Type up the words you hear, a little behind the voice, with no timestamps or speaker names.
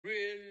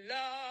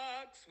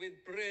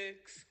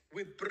bricks,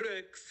 with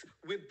bricks,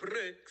 with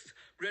bricks.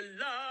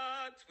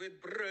 Relax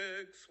with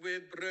bricks,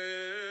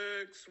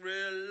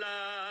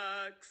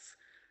 relax.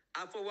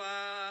 Alpha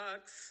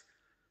wax.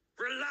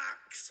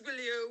 Relax, will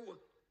you?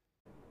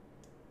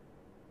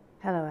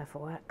 Hello,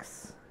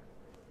 Alpha-Wax.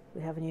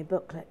 We have a new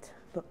booklet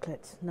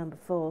number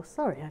 4.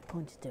 Sorry, I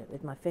pointed to it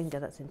with my finger,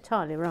 that's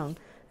entirely wrong.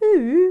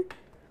 Ooh.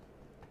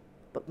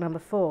 Book number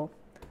 4.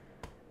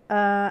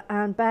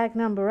 And bag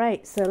number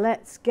 8, so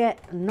let's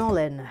get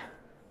nollin'.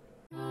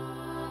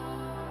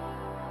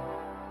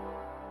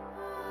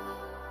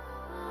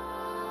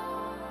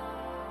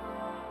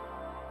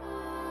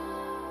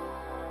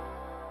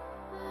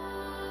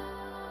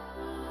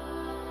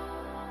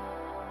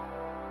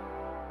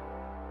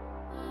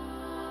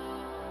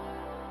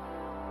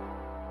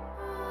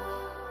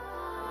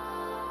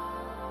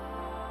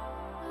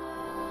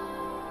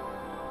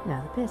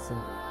 Now the piston.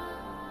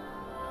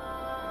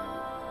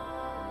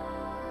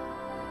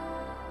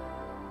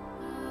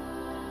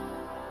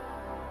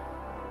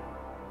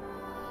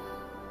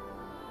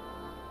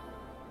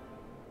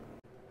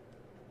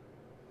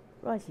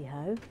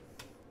 Righty-ho.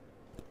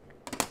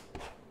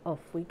 Off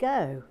we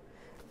go.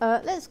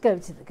 Let's go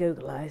to the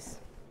Google Eyes.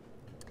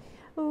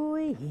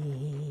 We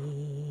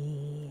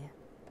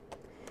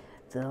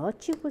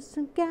thought she was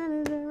from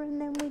Canada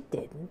and then we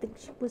didn't think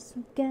she was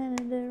from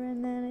Canada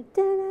and then it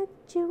turned out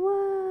she was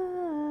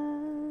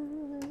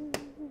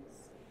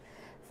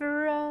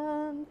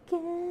from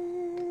Canada.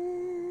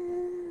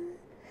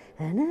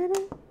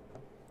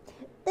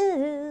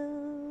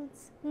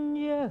 It's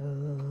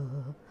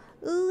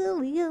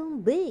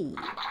William B.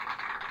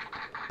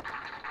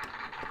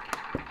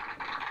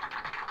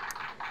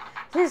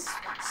 This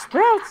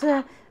sprouts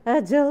are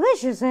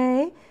delicious,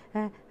 eh?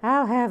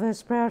 I'll have a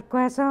sprout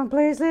croissant,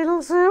 please,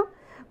 little Sue.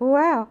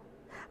 Wow,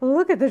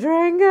 look at the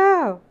train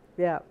go.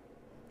 Yeah,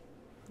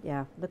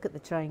 look at the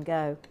train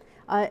go.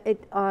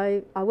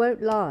 I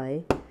won't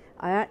lie.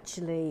 I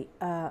actually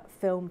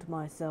filmed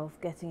myself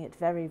getting it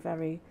very,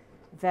 very,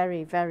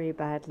 very, very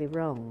badly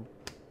wrong,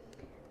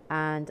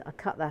 and I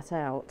cut that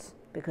out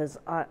because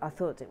I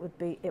thought it would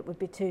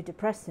be too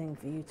depressing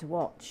for you to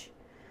watch.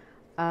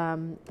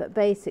 But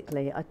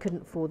basically, I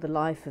couldn't for the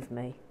life of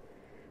me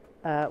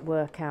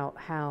work out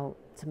how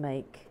to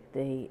make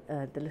the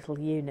little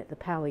unit, the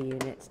power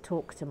unit,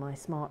 talk to my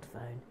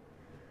smartphone.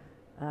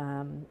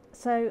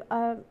 So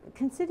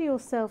consider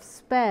yourself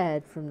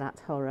spared from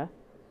that horror,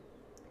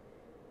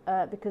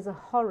 because a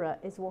horror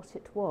is what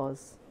it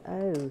was.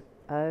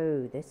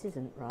 Oh, this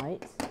isn't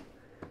right.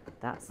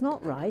 That's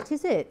not right,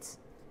 is it?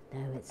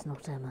 No, it's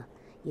not, Emma.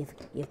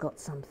 You've got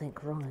something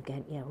wrong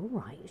again. Yeah, all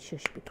right.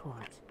 Shush, be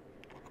quiet.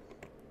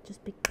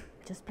 Just be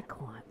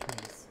quiet,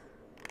 please.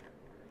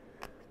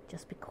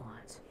 Just be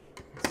quiet.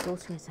 I'm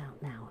sorting it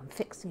out now. I'm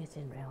fixing it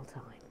in real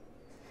time.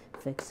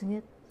 Fixing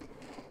it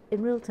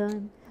in real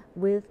time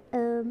with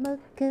Emma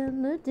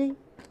Kennedy.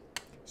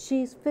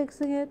 She's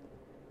fixing it.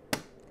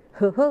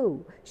 Ho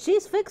ho!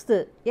 She's fixed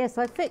it. Yes,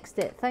 I fixed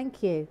it.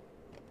 Thank you.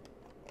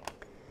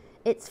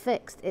 It's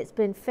fixed. It's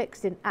been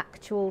fixed in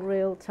actual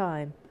real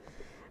time.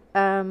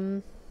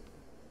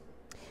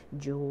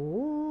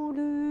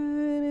 Jordan,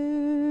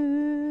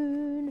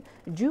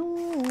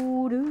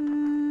 Jordan.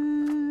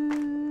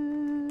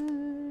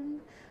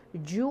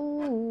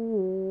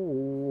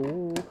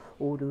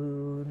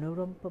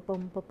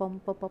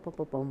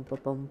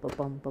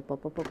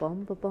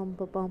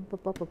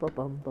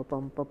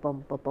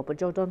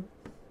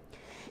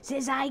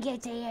 Says I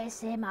get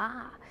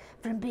ASMR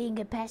from being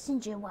a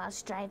passenger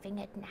whilst driving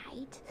at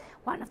night.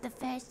 One of the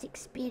first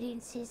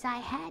experiences I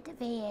had of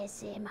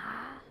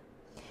ASMR.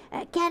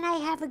 Can I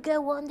have a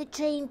go on the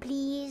train,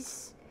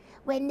 please?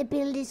 When the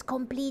build is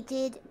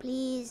completed,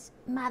 please,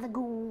 Mother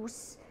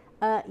Goose.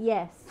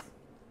 Yes.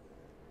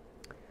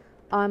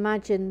 I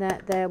imagine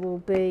that there will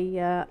be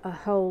a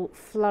whole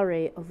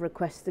flurry of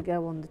requests to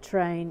go on the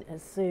train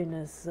as soon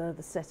as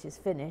the set is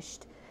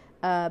finished.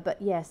 But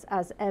yes,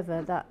 as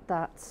ever,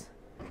 that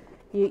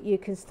you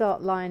can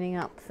start lining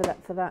up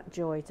for that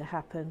joy to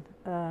happen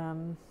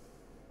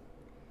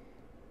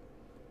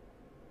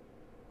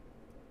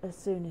as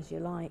soon as you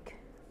like.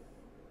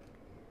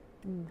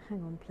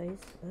 Hang on, please.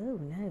 Oh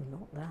no,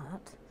 not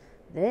that.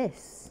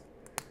 This.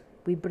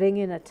 We bring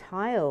in a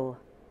tile.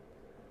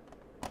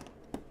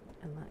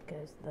 And that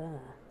goes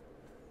there.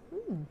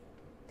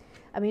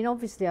 I mean,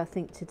 obviously, I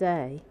think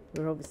today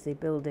we're obviously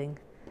building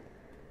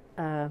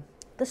the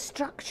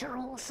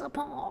structural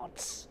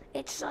supports.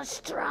 It's a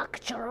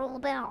structural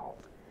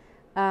build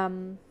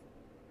of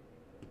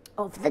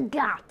the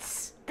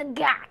guts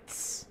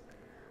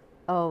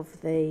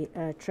of the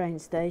train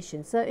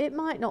station. So it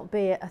might not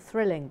be a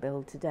thrilling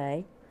build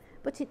today,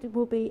 but it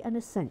will be an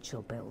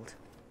essential build.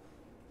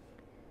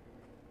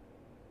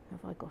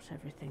 Have I got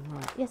everything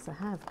right? Yes, I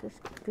have.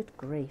 Good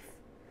grief.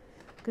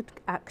 Good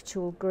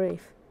actual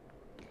grief.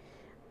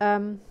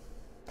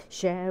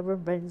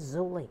 Sharon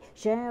Renzulli,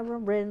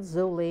 Sharon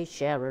Renzulli,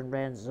 Sharon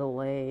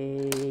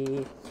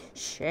Renzulli,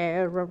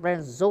 Sharon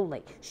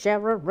Renzulli,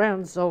 Sharon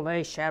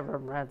Renzulli,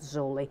 Sharon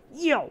Renzulli.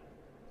 Yo!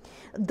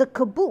 The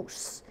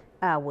caboose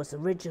was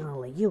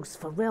originally used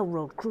for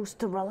railroad crews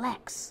to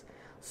relax,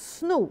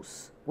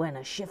 snooze when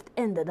a shift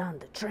ended on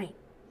the train.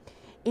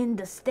 In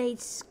the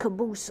States,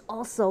 caboose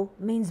also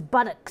means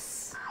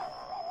buttocks.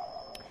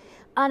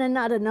 On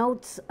another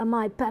note,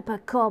 my papa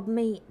called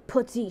me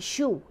Putty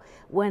Shoe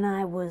when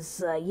I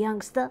was a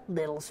youngster,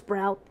 little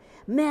sprout.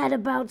 Mad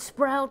about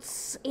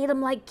sprouts, eat 'em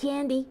like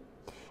candy.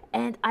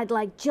 And I'd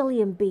like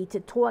Jillian B to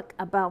talk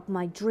about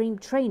my dream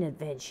train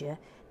adventure,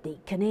 the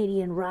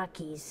Canadian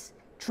Rockies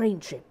train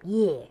trip.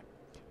 Yeah,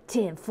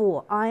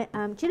 10-4. I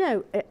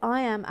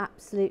am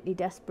absolutely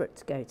desperate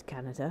to go to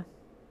Canada.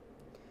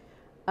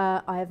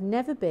 I have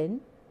never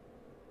been,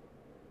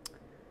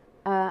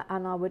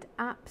 and I would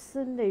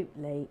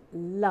absolutely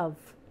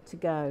love to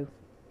go.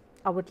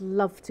 I would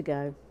love to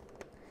go.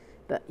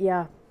 But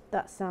yeah,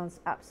 that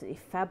sounds absolutely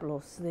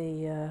fabulous.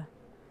 The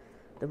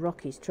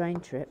Rockies train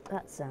trip,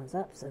 that sounds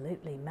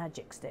absolutely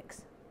magic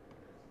sticks,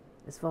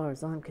 as far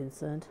as I'm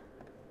concerned.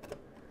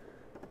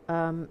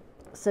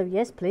 So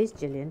yes, please,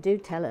 Gillian, do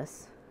tell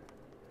us.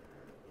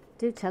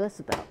 Do tell us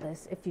about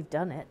this if you've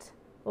done it,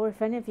 or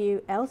if any of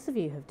you else of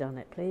you have done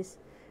it. Please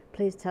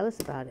tell us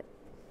about it.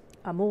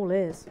 I'm all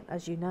ears,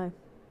 as you know.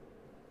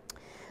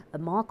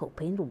 Michael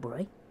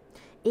Pendlebury,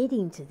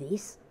 adding to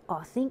this,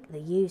 I think the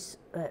use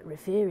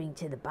referring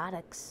to the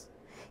buttocks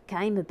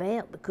came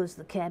about because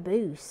the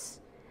caboose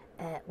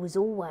was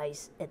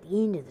always at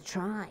the end of the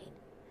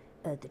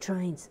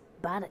train's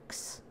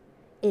buttocks,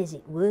 as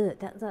it were.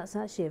 That's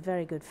actually a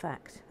very good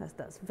fact.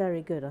 That's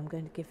very good. I'm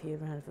going to give you a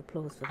round of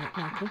applause for that,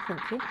 Michael.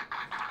 Thank you.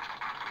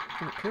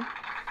 Thank you.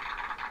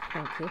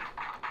 Thank you.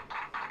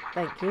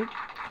 Thank you.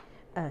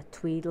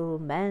 Tweedle,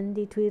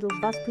 Mandy, Tweedle,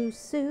 Buzz, Pooh,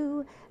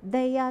 Sue.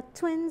 They are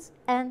twins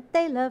and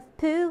they love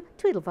poo.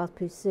 Tweedle, Buzz,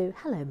 Pooh, Sue.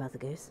 Hello, Mother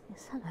Goose.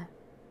 Yes, hello.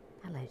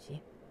 Hello to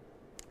you.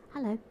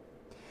 Hello.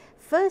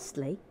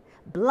 Firstly,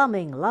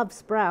 Blumming loves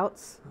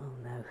sprouts. Oh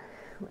no,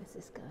 where's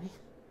this going?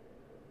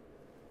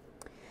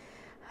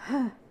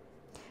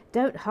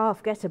 Don't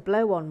half get a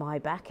blow on my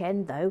back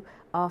end though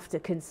after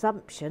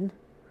consumption.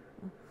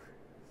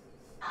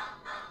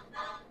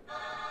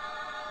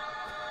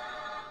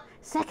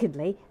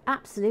 Secondly,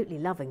 absolutely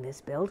loving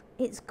this build.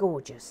 It's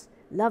gorgeous.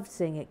 Loved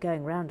seeing it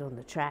going round on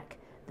the track.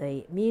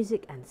 The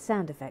music and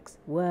sound effects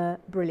were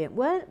brilliant.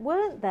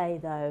 Weren't they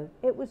though?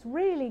 It was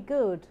really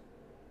good.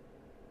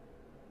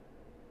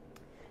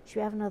 Should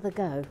we have another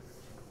go?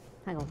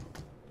 Hang on.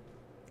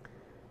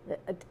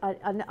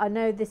 I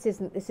know this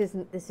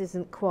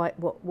isn't quite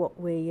what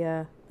we.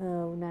 Oh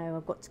no,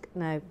 I've got to,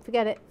 no.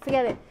 Forget it.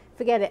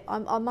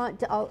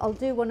 I'll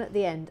do one at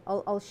the end.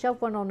 I'll shove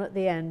one on at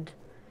the end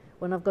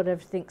when I've got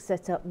everything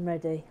set up and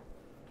ready.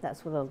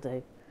 That's what I'll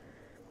do.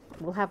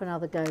 We'll have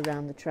another go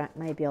round the track.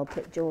 Maybe I'll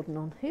put Jordan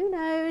on. Who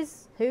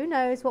knows? Who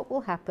knows what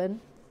will happen?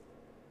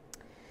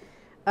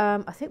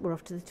 I think we're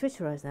off to the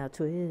Twitterize now.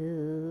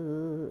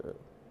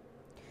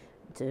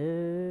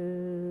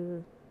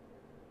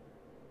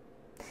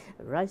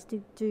 Rise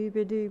to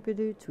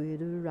doobie-doobie-doo,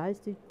 Twitter rise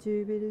to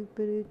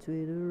doobie-doobie-doo,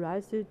 Twitter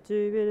rise to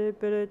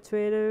doobie-doobie-doo,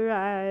 Twitter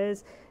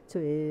rise,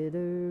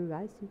 Twitter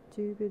rise to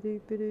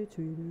doobie-doobie-doo,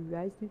 Twitter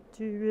rise to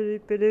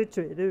doobie-doobie-doo,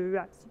 Twitter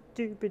rise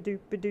to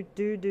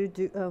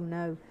doobie-doobie-doo-doo-doo. Oh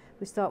no,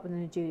 we start with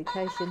an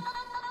adjudication.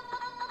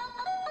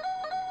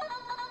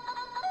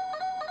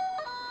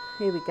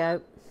 Here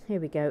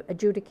we go.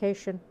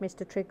 Adjudication.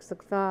 Mr. Triggs,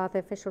 the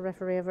official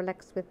referee of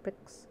Alex with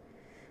Bricks.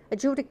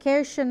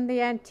 Adjudication,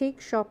 the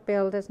antique shop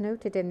build as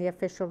noted in the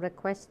official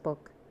request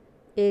book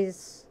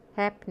is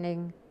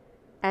happening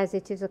as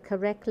it is a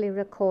correctly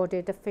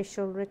recorded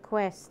official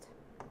request.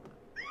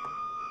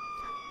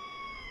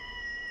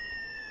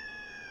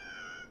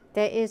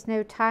 There is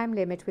no time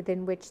limit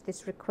within which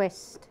this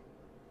request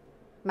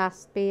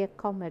must be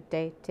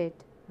accommodated.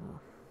 Oh,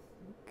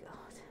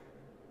 God.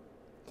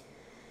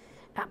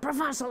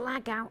 Professor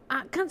Lego,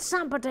 can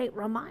somebody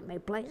remind me,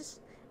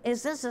 please?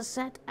 Is this a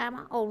set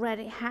Emma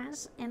already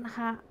has in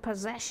her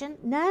possession?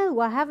 No,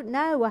 I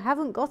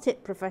haven't got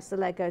it, Professor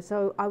Lego,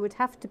 so I would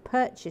have to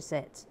purchase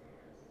it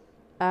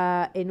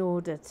in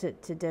order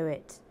to do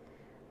it.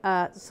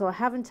 So I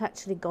haven't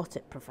actually got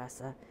it,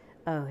 Professor.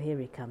 Oh, here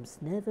he comes.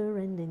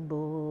 Never-ending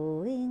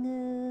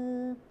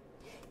boring.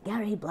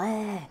 Gary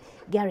Blair,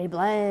 Gary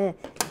Blair,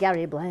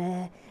 Gary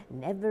Blair.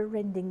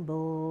 Never-ending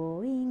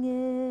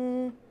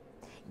boring.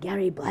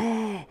 Gary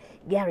Blair,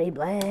 Gary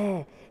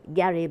Blair,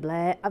 Gary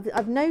Blair.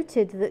 I've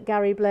noted that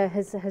Gary Blair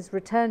has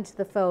returned to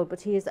the fold,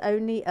 but he is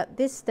only at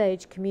this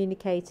stage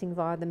communicating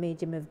via the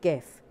medium of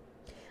GIF,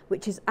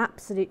 which is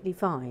absolutely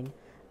fine.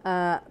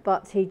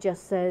 But he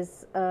just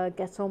says,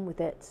 get on with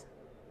it.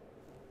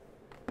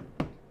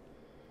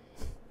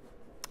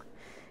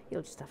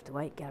 You'll just have to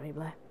wait, Gary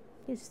Blair.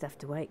 You just have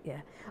to wait,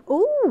 yeah.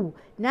 Oh,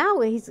 now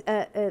he's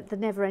the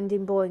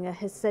never-ending boinger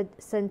has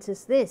sent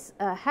us this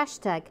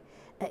hashtag.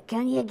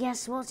 Can you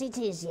guess what it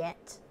is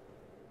yet?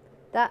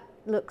 That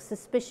looks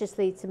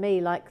suspiciously to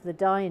me like the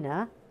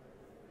diner.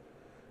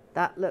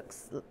 That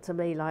looks to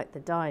me like the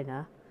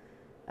diner.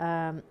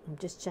 I'm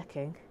just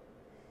checking.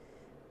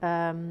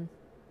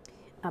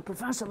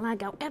 Professor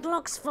Lego, it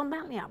looks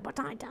familiar, but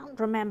I don't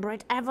remember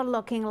it ever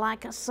looking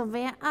like a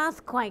severe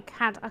earthquake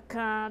had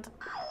occurred.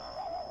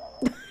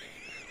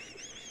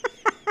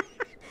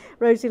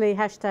 Rosalie,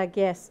 hashtag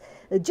yes.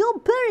 John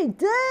Perry,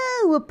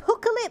 do!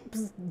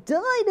 Apocalypse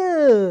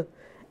Diner!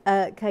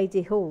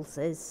 KD Hall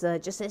says,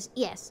 just says,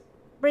 yes.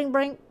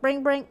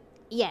 Bring,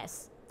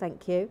 yes.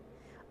 Thank you.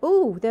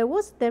 Oh,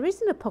 there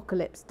is an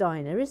Apocalypse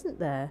Diner, isn't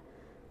there?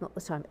 Not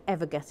that I'm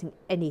ever getting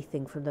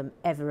anything from them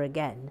ever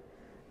again.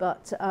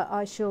 But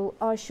I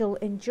shall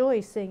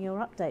enjoy seeing your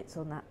updates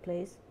on that,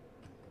 please.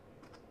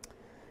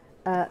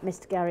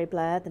 Mr. Gary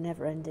Blair, the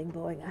never-ending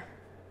boinger.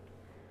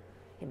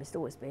 He must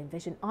always be in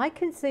vision. I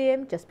can see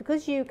him just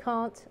because you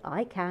can't.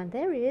 I can.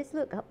 There he is.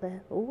 Look up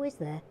there. Always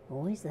there.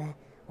 Always there.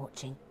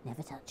 Watching.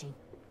 Never touching.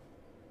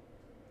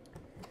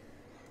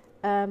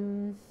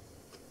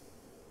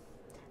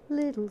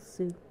 Little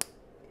Sue.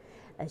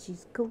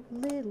 She's called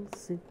Little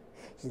Sue.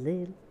 She's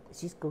little.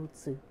 She's called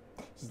Sue.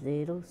 She's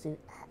Little Sue.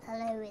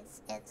 Hello,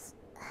 it's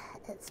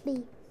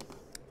me.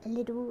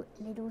 Little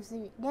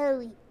Sue.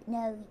 No.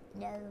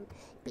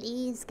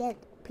 Please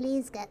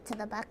get to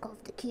the back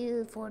of the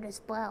queue for the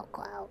spoil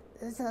crowd.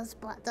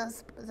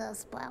 The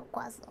spoil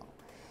croissant.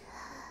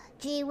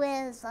 Gee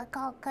whiz, I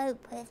can't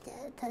cope with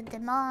the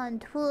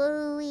demand.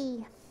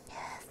 Phooey.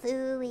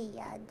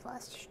 I'm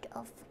rushed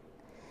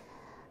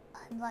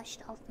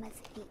off my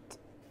feet.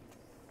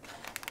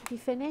 Have you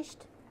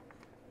finished?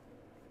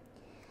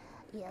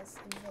 Yes,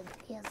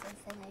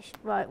 I'm finished.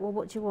 Right, well,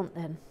 what do you want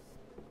then?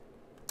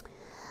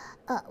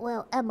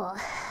 Well, Emma,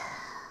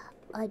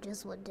 I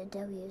just want to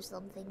tell you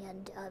something,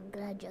 and I'm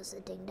glad you're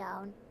sitting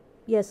down.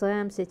 Yes, I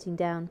am sitting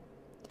down.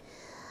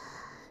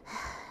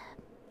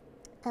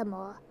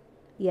 Emma.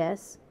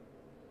 Yes?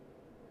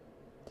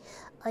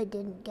 I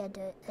didn't get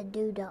a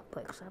do-up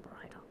brick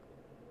separator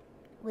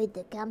with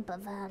the camper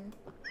van.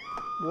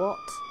 What?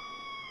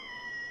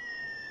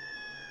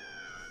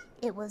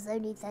 It was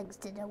only thanks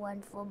to the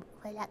one from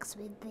Relax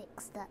with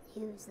Bricks that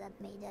you sent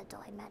me that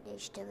I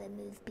managed to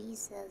remove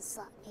pieces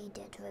that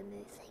needed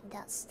removing.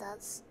 That's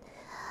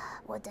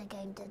what I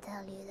came to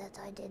tell you, that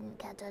I didn't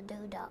get a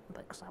do-up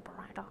brick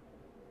separator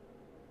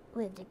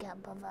with the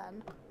camper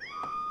van.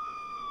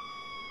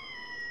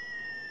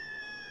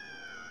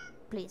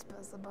 Please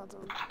press the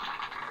button.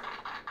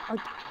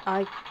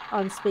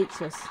 I'm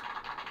speechless.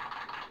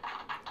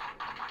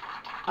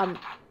 I'm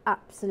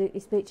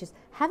absolutely speechless.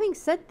 Having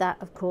said that,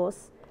 of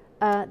course,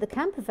 the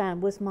camper van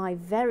was my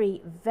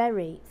very,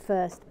 very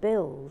first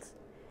build.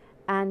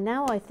 And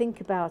now I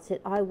think about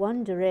it, I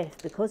wonder if,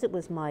 because it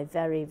was my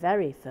very,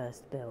 very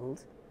first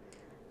build,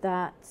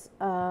 that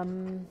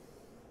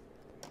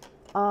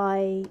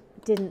I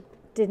didn't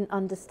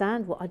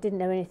understand I didn't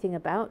know anything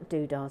about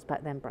doodahs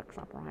back then, brick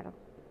separator.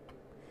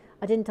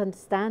 I didn't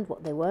understand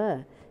what they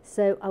were,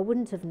 so I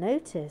wouldn't have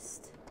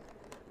noticed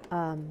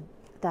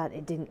that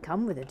it didn't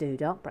come with a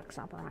doodah brick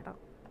separator.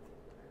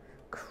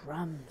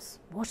 Crumbs,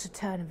 what a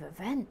turn of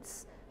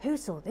events. Who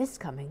saw this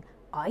coming?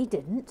 I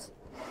didn't.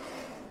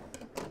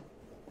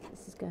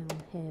 This is going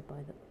on here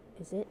by the...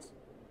 Is it?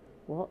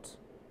 What?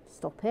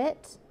 Stop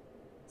it.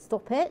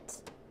 Stop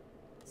it.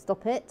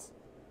 Stop it.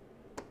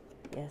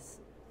 Yes.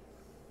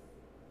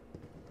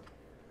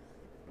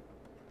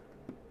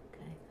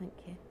 Okay, thank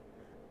you.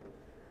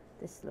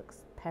 This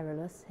looks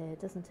perilous here,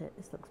 doesn't it?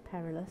 This looks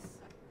perilous.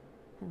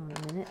 Hang on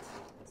a minute.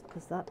 It's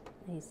because that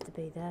needs to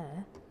be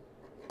there.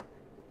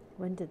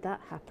 When did that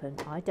happen?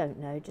 I don't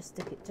know. Just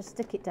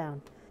stick it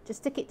down. Just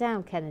stick it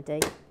down, Kennedy.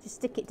 Just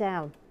stick it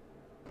down.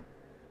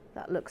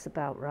 That looks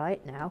about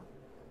right now.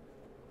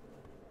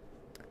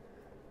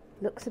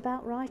 Looks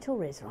about right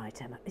or is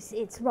right, Emma?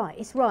 It's right.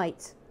 It's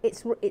right.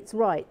 It's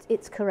right.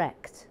 It's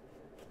correct.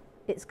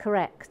 It's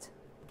correct.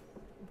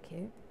 Thank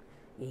you.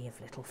 Ye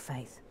of little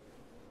faith.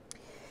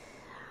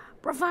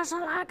 Professor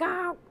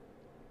Lego,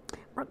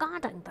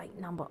 regarding the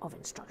number of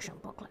instruction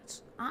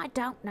booklets, I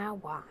don't know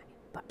why,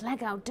 but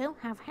Lego do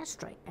have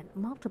history in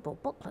multiple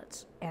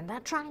booklets in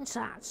their train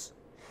sets.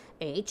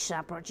 Each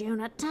separate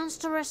unit tends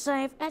to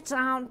receive its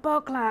own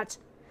booklet,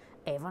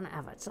 even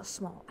if it's a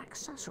small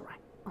accessory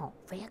or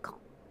vehicle.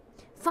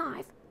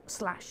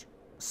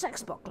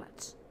 5/6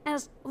 booklets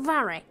is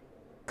very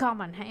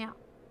common here.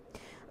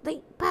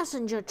 The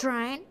passenger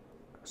train,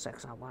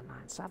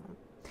 60197,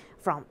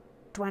 from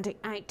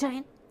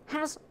 2018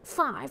 has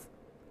 5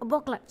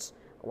 booklets,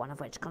 one of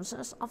which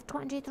consists of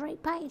 23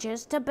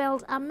 pages to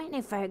build a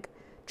minifig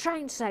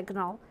train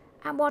signal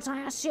and what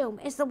I assume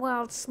is the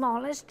world's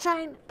smallest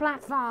train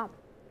platform.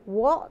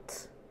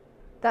 What?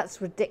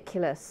 That's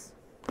ridiculous.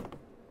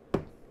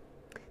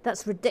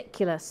 That's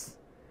ridiculous.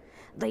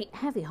 The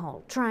heavy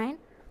haul train,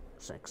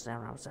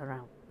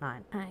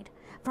 60098,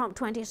 from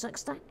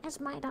 2016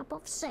 is made up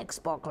of 6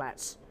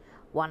 booklets,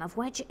 one of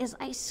which is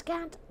a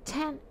scant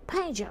 10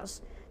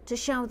 pages to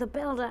show the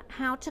builder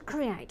how to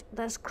create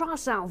this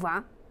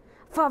crossover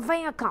for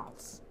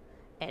vehicles.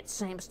 It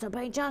seems to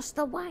be just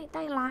the way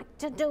they like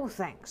to do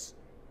things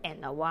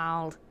in the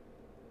world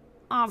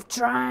of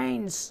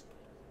trains.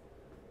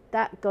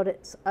 That got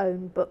its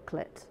own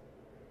booklet.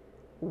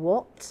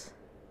 What?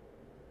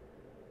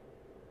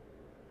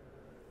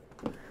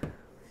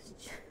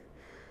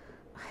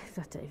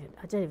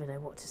 I don't even know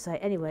what to say.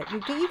 Anyway, you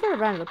get a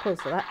round of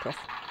applause for that, Prof.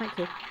 Thank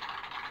you.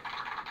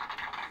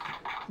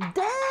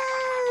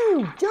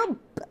 Do jump,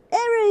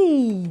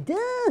 Eri!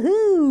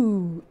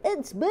 Dahoo!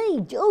 It's me,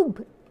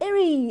 Jump,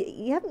 Eri.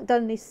 You haven't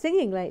done any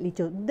singing lately,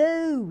 Jump.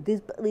 No,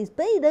 there's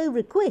been no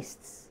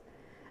requests.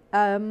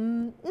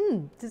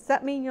 Does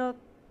that mean you're...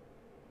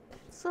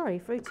 Sorry,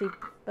 Fruity.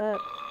 Are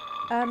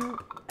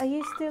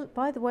you still...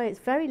 By the way, it's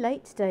very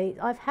late today.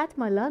 I've had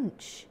my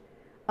lunch.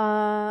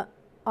 I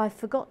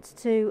forgot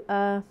to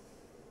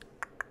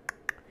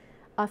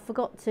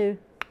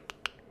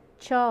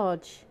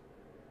charge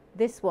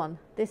this one,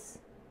 this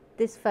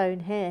phone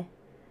here,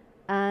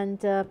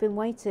 and I've been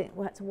waiting.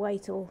 We had to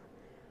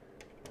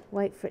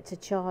wait for it to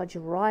charge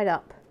right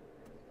up.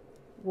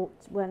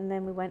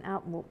 Then we went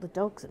out and walked the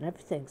dogs and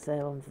everything.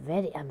 So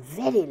I'm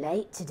very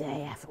late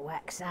today after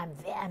work. So I'm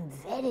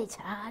very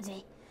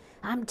tardy.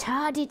 I'm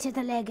tardy to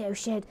the Lego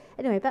shed.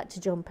 Anyway, back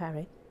to John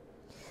Parry.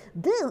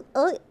 Then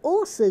I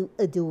also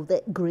adore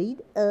that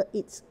green.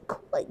 It's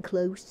quite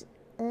close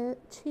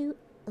to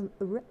a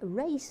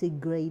racing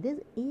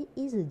green,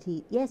 isn't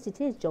it? Yes, it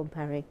is, John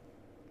Parry.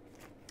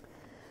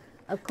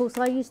 Of course,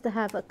 I used to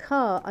have a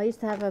car. I used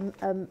to have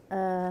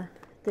a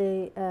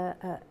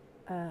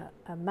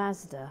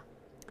Mazda,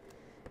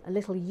 a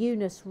little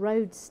Eunice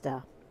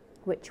Roadster,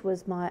 which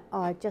was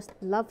I just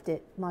loved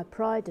it, my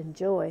pride and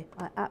joy.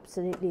 I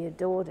absolutely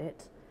adored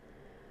it.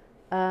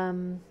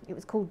 It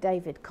was called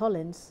David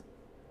Collins.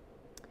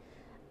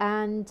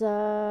 And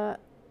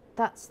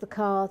that's the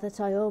car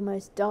that I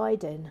almost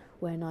died in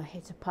when I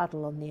hit a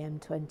puddle on the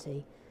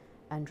M20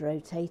 and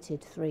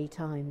rotated 3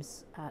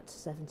 times at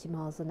 70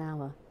 miles an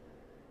hour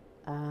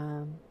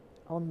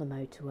on the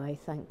motorway.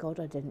 Thank God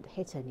I didn't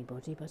hit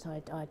anybody, but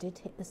I did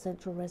hit the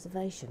central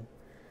reservation,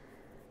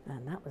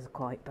 and that was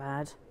quite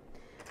bad.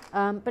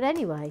 But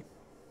anyway,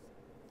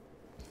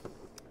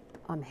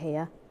 I'm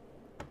here.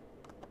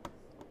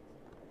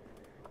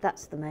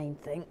 That's the main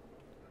thing.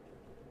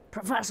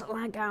 Professor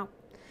Lego,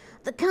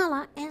 the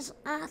colour is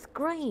earth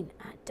green,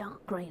 a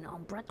dark green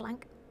on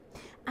bricklink,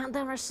 and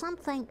there is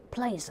something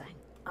pleasing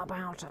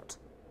about it.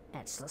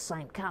 It's the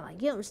same colour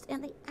used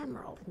in the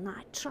Emerald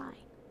Night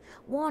Train.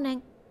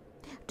 Warning,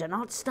 do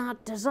not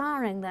start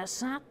desiring this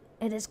set.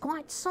 It is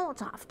quite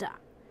sought after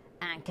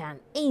and can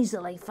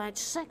easily fetch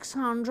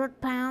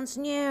 £600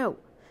 new.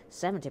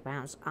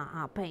 £70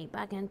 RRP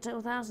back in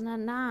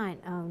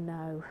 2009. Oh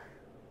no.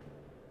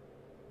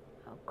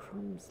 Oh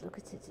crumbs, look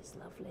at it, it's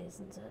lovely,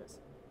 isn't it?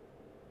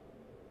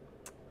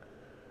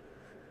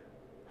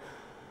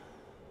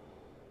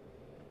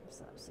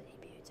 It's absolutely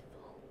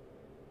beautiful.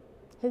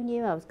 Who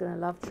knew I was going to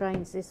love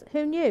trains?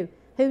 Who knew?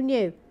 Who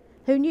knew?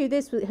 Who knew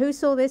this? Who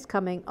saw this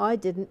coming? I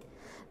didn't.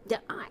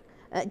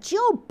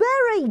 John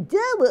Barry, no,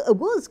 I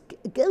was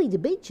going to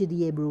mention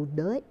the Emerald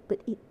Night,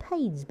 but it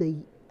pains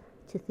me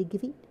to think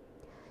of it.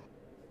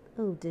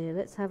 Oh dear,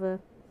 let's have a...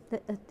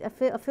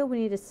 I feel we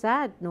need a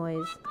sad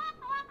noise.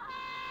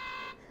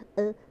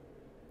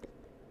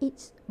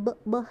 It's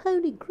my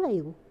Holy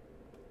Grail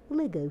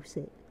Lego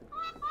set.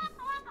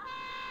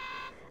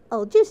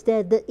 I'll just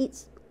add that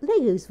it's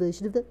Lego's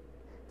version of the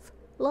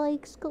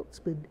Flying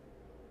Scotsman.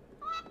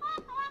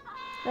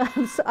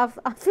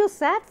 I feel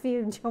sad for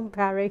you, John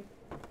Parry.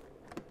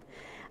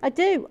 I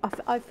do.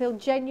 I feel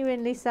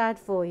genuinely sad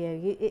for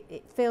you.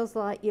 It feels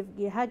like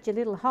you had your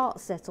little heart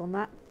set on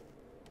that.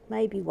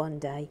 Maybe one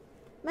day.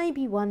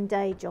 Maybe one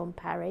day, John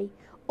Parry.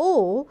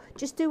 Or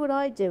just do what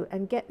I do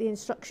and get the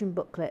instruction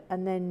booklet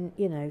and then,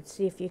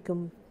 see if you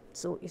can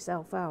sort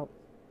yourself out.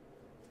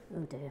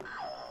 Oh dear.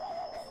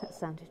 That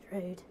sounded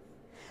rude.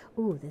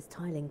 Oh, there's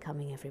tiling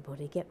coming,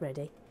 everybody. Get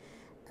ready.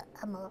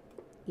 Emma,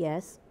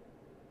 Yes?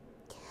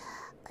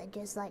 I'd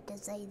just like to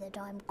say that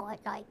I'm quite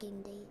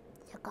liking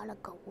the colour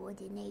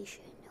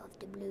coordination of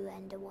the blue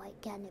and the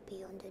white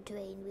canopy on the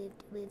train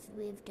with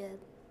the...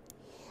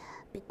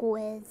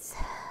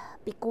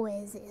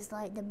 Because it's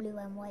like the blue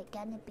and white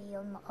canopy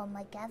on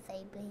my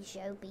cafe. Please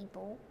show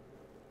people.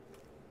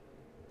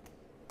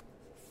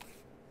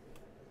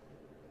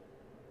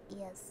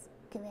 Yes,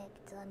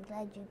 correct. I'm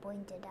glad you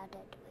pointed at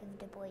it with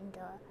the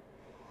pointer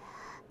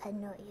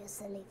and not your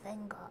silly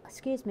finger.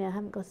 Excuse me, I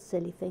haven't got a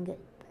silly finger.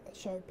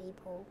 Show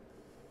people.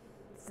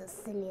 It's the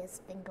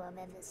silliest finger I've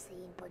ever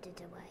seen. Put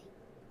it away.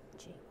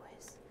 Gee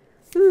whiz.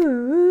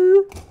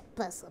 Ooh.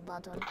 Press the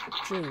button.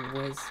 Gee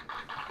whiz.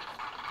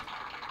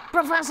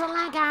 Professor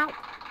Lego!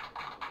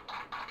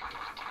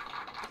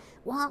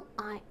 Well,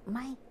 I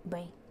may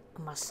be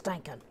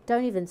mistaken.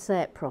 Don't even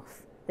say it,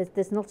 Prof.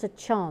 There's not a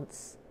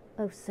chance.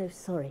 Oh, so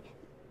sorry.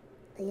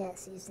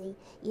 Yes, you see,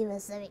 you were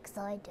so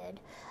excited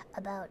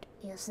about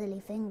your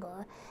silly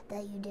finger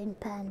that you didn't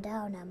pan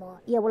down,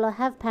 Emma. Yeah, well, I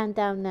have panned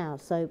down now,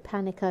 so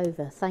panic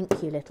over.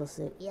 Thank you, little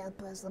Sue. Yeah,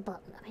 press the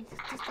button. I mean,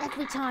 just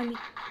every time you...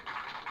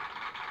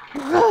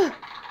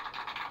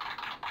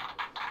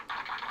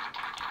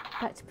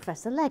 Back to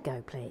Professor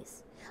Lego,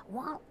 please.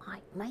 Well, I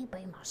may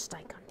be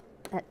mistaken.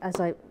 As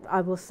I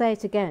will say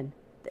it again,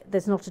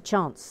 there's not a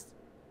chance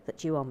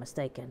that you are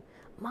mistaken.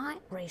 My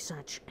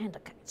research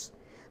indicates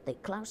The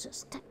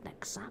closest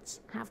Technic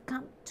sets have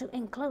come to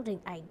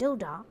including a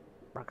doodah,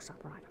 brick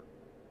separator,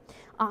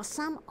 are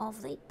some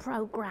of the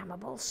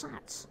programmable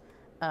sets.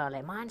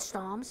 Early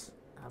Mindstorms,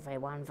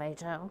 V1,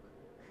 V2,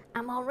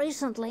 and more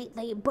recently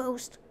the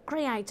Boost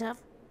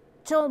Creative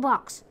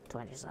Toolbox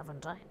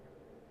 2017.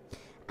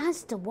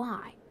 As to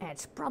why,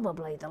 it's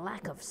probably the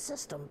lack of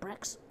system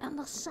bricks in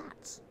the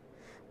sets.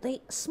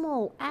 The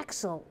small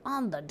axle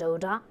on the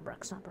doodah,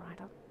 brick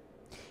separator,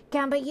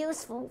 can be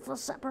useful for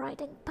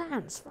separating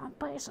pans from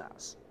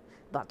pieces,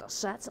 but the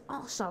sets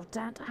also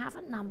tend to have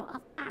a number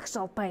of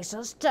axle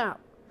pieces too,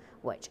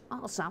 which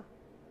also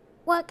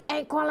work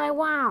equally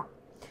well.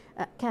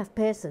 Kath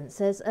Pearson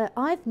says,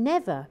 I've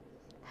never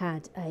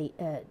had a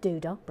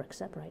doodah, brick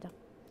separator,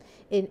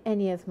 in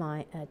any of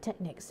my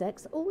Technic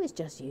sets. Always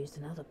just used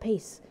another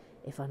piece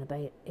if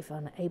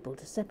unable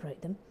to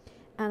separate them,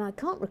 and I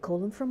can't recall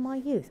them from my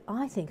youth.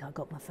 I think I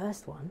got my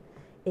first one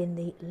in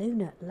the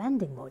Lunar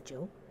Landing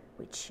Module,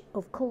 which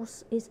of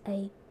course is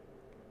a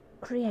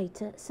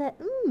creator set.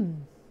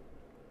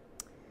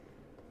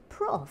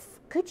 Prof,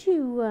 can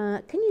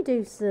you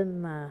do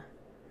some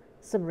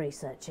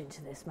research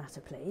into this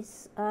matter,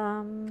 please?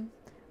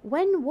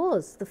 When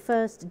was the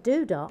first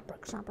doodah,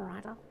 brick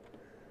separator,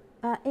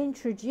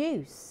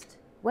 introduced?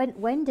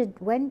 When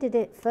did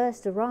it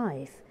first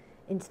arrive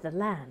into the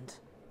land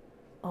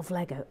of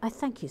Lego? I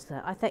thank you,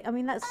 sir. I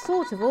mean that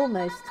sort of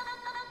almost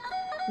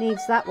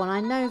needs that one.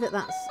 I know that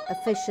that's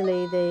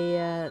officially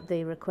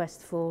the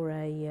request for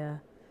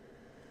an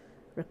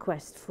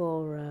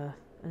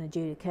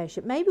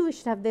adjudication. Maybe we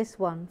should have this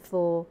one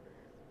for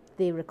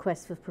the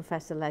request for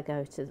Professor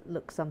Lego to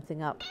look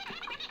something up.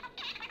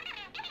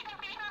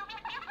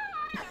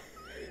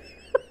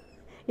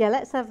 Yeah,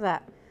 let's have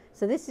that.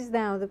 So this is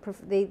now the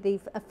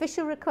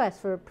official request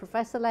for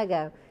Professor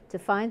Lego to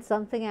find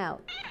something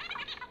out.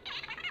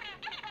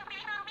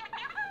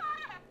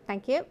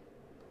 Thank you.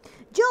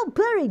 John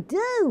Perry,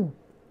 do!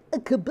 A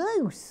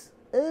caboose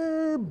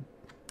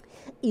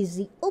is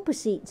the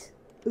opposite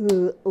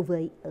of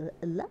a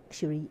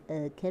luxury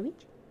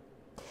carriage.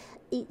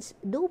 It's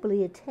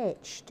normally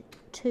attached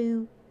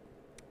to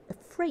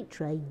freight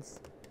trains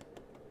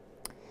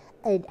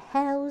and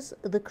house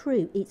the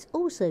crew. It's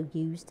also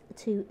used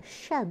to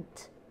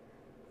shunt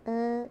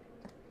the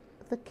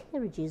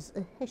carriages.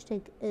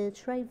 Hashtag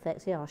train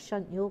facts. Yeah, I'll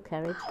shunt your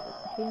carriage.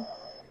 Thank you.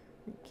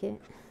 Thank you.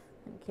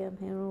 Thank you. I'm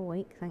here all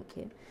week. Thank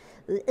you.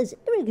 As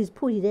Eric has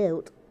pointed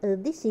out,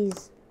 this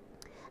is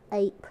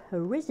a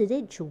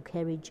presidential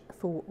carriage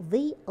for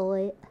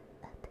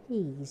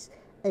VIPs.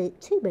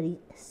 Too many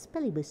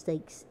spelling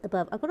mistakes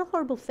above. I've got a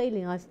horrible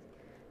feeling I've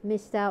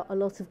missed out a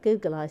lot of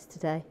Google eyes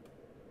today.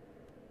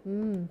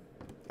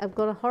 I've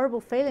got a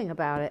horrible feeling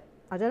about it.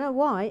 I don't know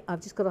why,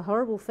 I've just got a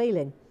horrible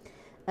feeling.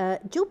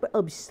 John,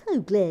 I'm so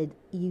glad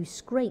you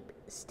scrape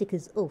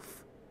stickers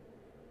off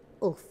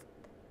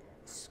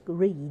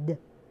screen.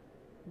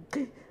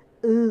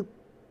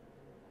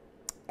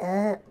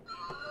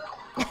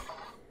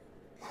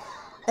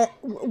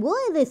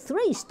 Why are there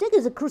 3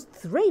 stickers across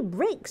 3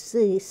 bricks?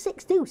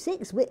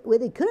 626, where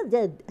they could have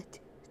done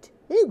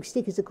 2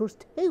 stickers across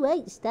 2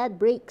 8-stand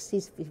bricks.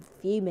 He's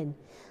fuming.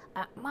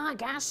 My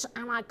guess,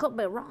 and I could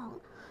be wrong,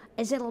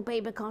 is it'll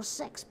be because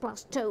 6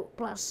 plus 2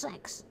 plus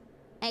 6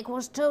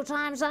 equals 2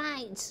 times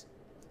 8.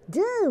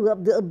 No,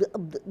 I'm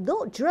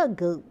not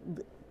drunk.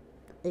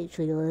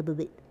 Actually, I'm a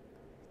bit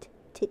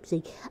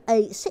tipsy.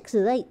 6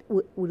 and 8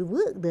 would have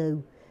worked,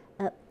 though.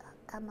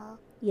 Emma?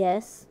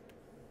 Yes?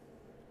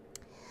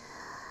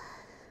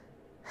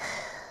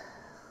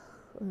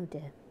 Oh,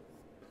 dear.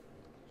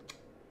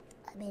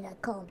 I mean, I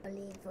can't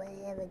believe we're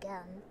here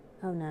again.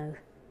 Oh, no.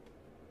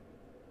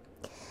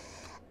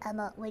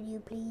 Emma, will you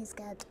please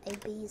get a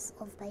piece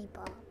of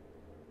paper?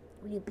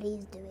 Will you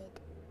please do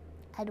it?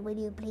 And will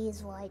you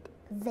please write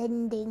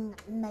vending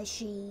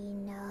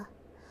machine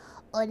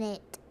on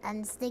it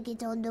and stick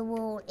it on the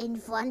wall in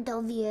front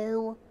of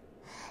you?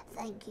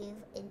 Thank you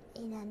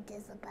in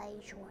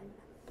anticipation.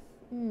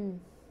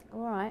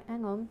 Alright,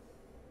 hang on.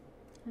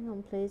 Hang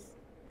on, please.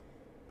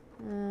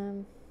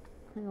 Hang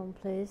on,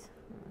 please.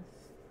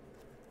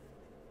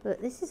 Look,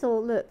 this is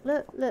all, look,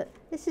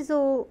 this is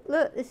all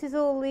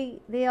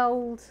the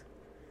old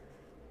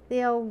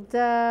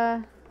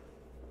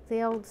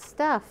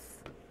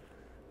stuff.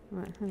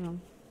 Right, hang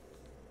on.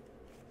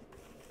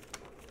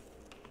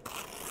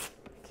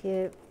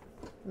 Cute.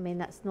 I mean,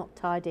 that's not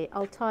tidy.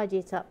 I'll tidy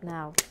it up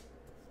now.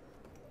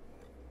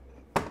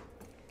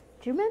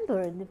 Do you remember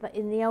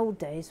in the old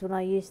days when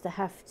I used to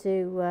have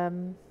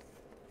to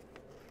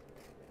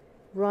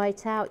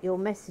write out your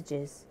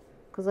messages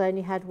because I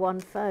only had one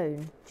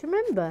phone? Do you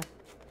remember?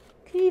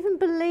 Can you even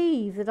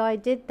believe that I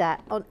did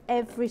that on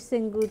every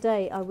single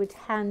day? I would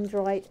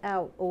handwrite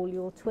out all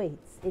your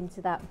tweets into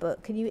that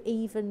book. Can you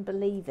even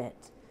believe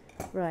it?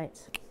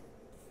 Right.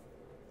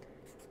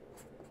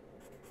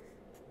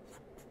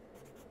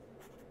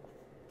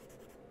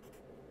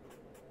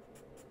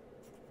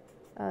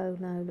 Oh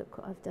no, look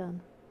what I've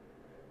done.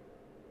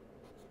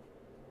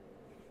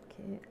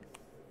 Cute.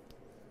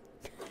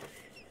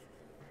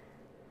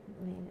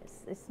 I mean,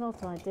 it's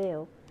not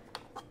ideal.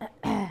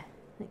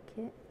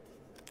 you.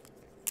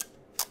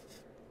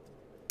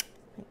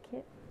 Thank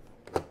you.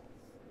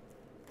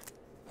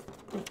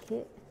 Thank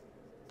you.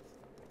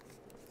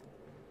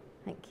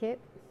 Thank you.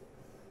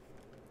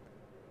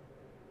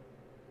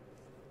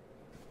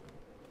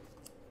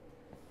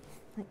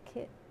 Thank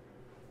you.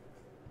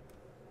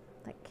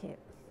 Thank you.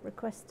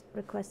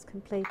 Request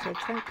completed.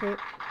 Thank you.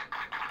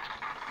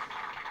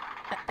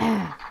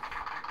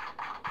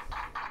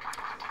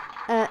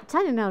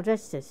 Tanya now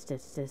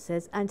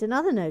says, and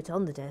another note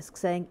on the desk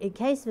saying, in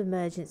case of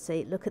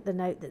emergency, look at the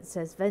note that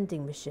says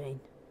vending machine.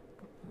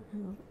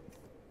 Hang on.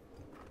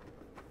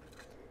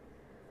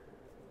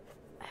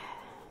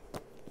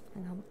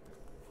 Hang on.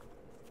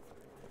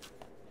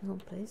 Hang on,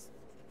 please.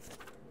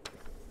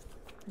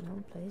 Hang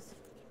on, please.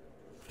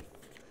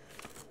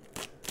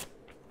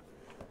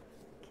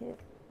 Thank you.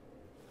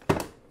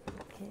 Thank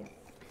you.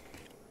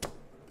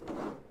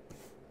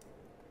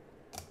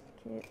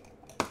 Thank you.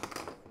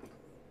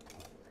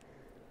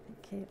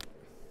 Thank you.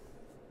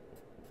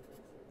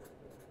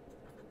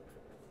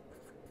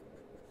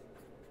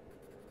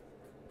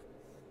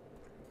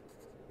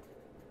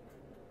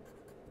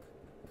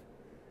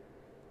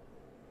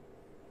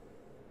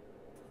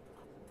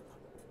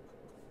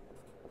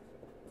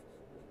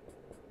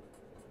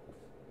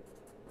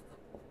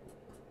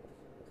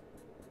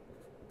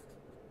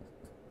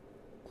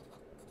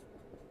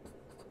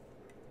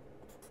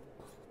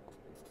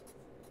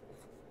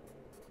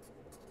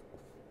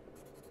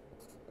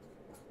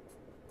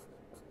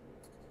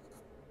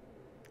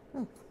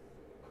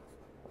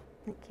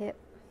 Thank you.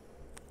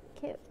 Thank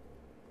you.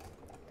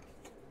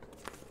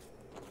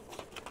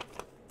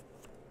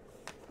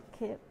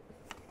 Thank you.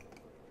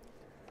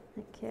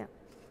 Thank you.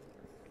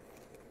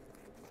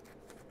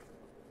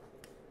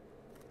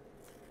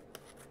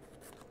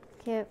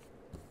 Thank you.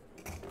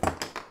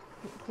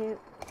 Thank you.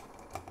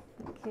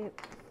 Thank you.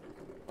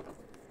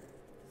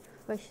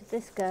 Where should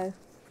this go?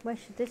 Where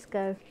should this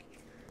go?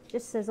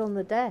 Just says on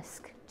the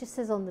desk. Just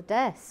says on the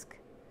desk.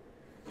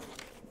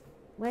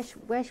 Where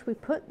should we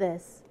put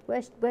this?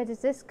 Where does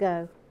this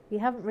go? You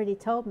haven't really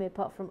told me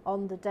apart from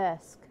on the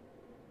desk.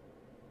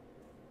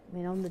 I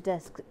mean, on the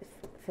desk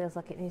feels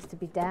like it needs to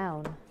be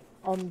down.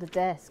 On the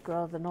desk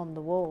rather than on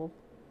the wall.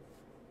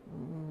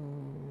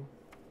 Oh,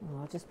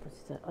 I'll just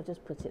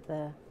put it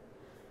there.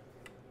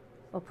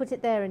 I'll put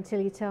it there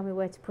until you tell me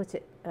where to put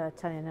it,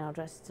 Tanya now.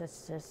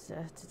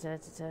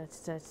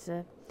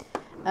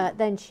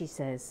 Then she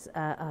says,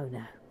 oh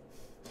no.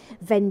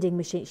 Vending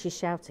machine, she's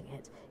shouting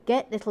it.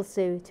 Get little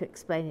Sue to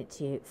explain it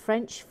to you.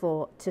 French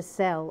for to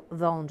sell,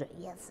 vendre.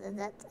 Yes,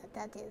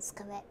 that is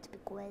correct,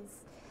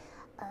 because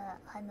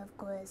I'm of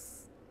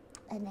course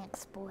an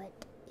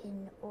expert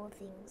in all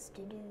things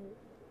to do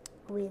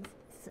with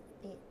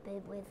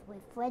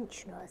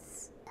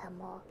Frenchness,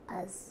 Emma,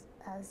 as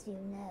you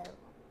know.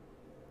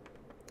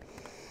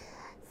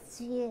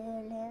 Sur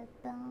le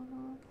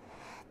banc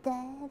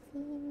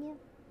d'Avignon,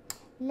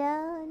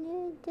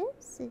 l'honneur de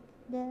ce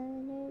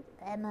l'honneur.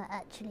 Emma,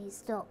 actually,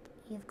 stop.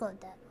 You've got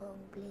that wrong.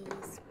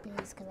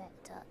 Please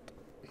correct that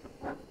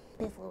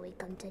before we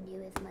continue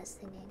with my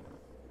singing.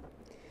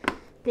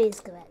 Please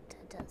correct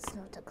it. That's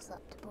not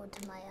acceptable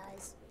to my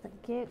eyes.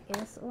 Thank you.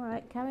 Yes, all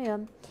right, carry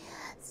on.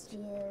 Sur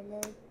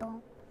le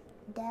banc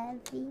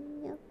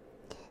d'Avignon,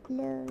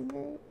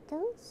 l'honneur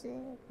danse,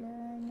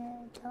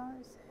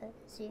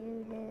 sur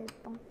le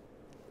banc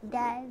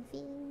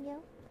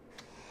d'Avignon,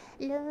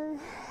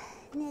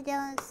 l'honneur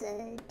danse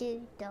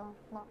du temps.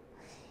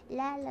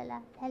 La la la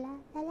la la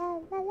la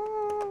la la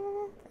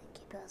la. Thank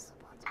you,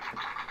 Percival.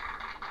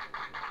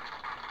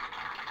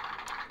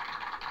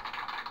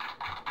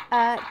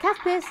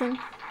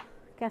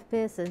 Kath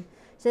Pearson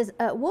says,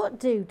 what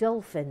do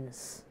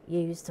dolphins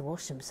use to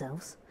wash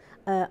themselves?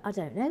 I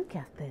don't know,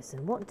 Kath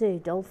Pearson. What do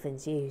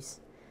dolphins use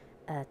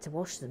to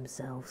wash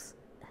themselves?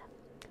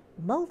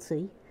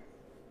 Multi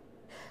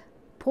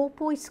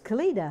porpoise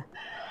cleaner.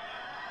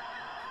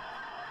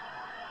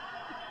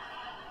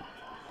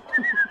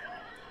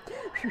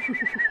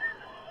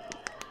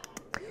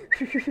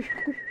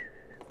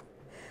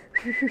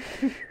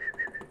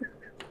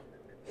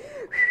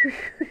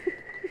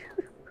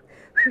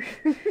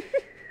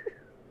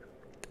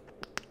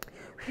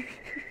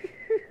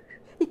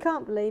 He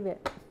can't believe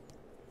it.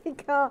 He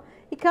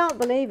can't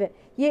believe it.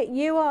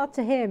 You are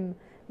to him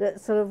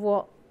that sort of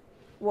what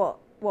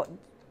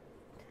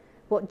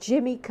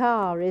Jimmy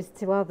Carr is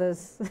to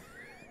others.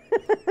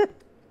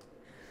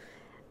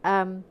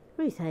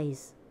 Ruth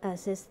Hayes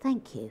says,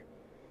 thank you,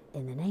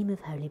 in the name of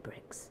Holy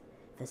Bricks,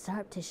 for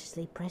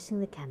surreptitiously pressing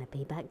the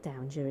canopy back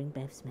down during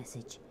Bev's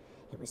message.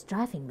 It was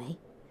driving me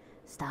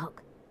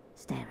stark,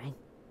 staring,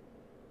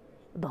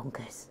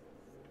 bonkers.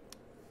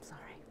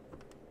 Sorry.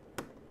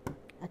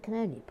 I can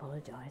only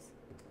apologise.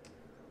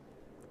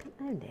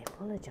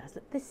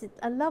 Look, this is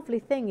a lovely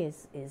thing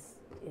is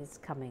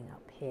coming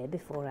up here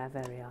before our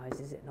very eyes,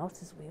 is it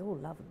not? As we all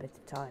love a bit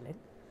of tiling.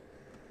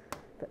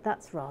 But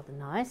that's rather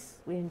nice.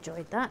 We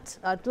enjoyed that.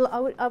 I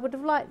would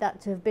have liked that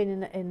to have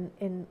been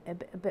in a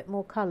bit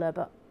more colour,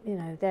 but you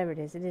know, there it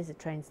is. It is a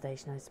train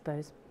station, I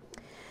suppose.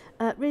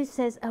 Ruth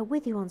says,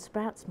 with you on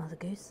sprouts, Mother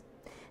Goose.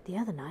 The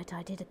other night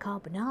I did a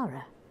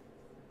carbonara.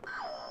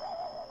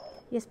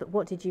 Yes, but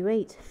what did you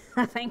eat?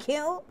 Thank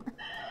you.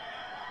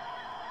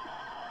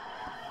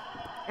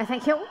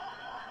 Thank you.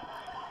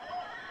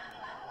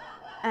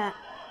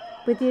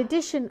 With the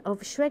addition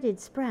of shredded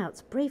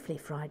sprouts briefly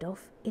fried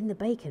off in the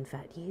bacon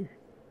fat. You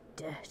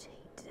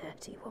dirty,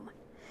 dirty woman.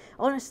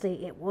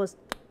 Honestly, it was,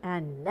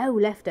 and no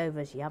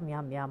leftovers. Yum,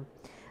 yum, yum.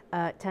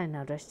 Tan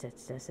now dressed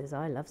says,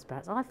 I love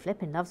sprouts. I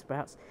flipping love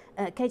sprouts.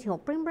 Katie Hall,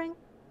 bring.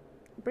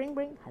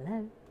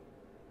 Hello.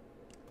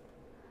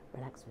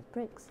 Relax with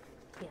bricks.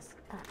 Yes.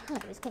 Hello,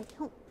 it's Katie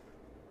Hall.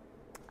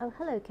 Oh,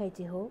 hello,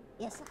 Katie Hall.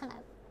 Yes,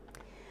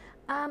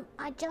 hello.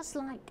 I'd just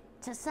like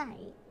to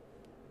say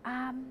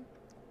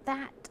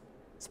that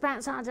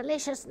sprouts are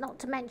delicious, not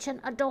to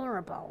mention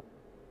adorable.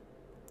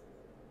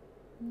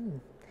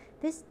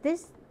 This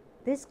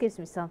gives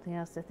me something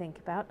else to think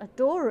about.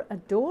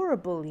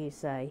 Adorable, you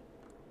say?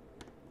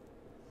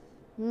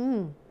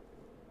 I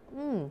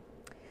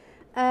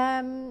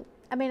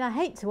mean, I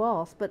hate to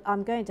ask, but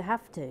I'm going to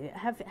have to.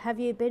 Have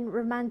you been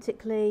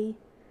romantically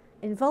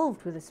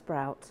involved with a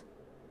sprout,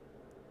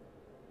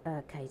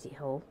 Katie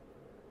Hall?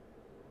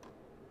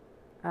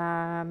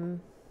 I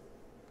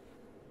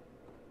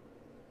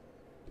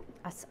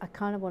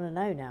kind of want to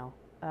know now.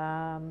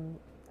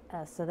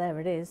 So there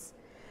it is.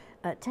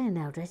 Tana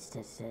now dressed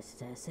says,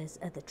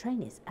 the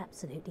train is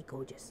absolutely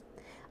gorgeous.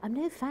 I'm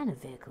no fan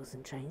of vehicles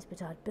and trains,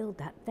 but I'd build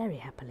that very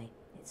happily.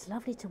 It's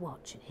lovely to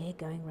watch and hear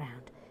going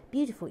round.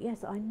 Beautiful.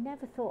 Yes, I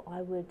never thought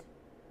I would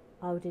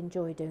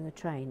enjoy doing a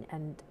train,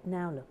 and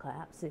now look, I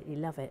absolutely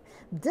love it.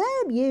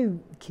 Damn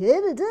you,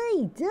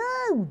 Kennedy!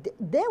 Damn,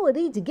 now I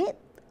need to get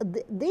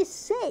this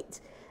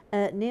set.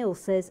 Neil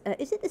says,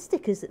 is it the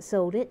stickers that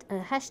sold it?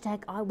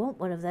 Hashtag I want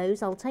one of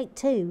those. I'll take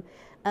 2.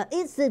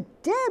 It's a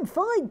damn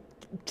fine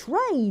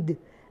trade.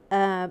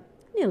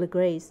 Neil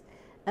agrees.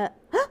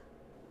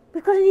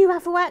 We've got a new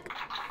Afterwhack.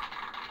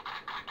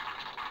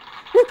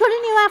 We've got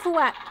a new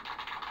Afterwhack.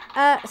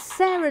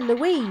 Sarah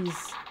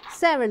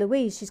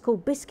Louise, she's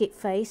called Biscuit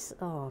Face.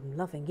 Oh, I'm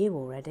loving you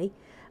already.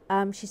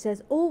 She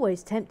says,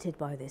 always tempted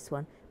by this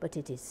one, but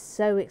it is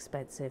so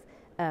expensive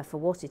for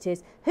what it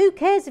is. Who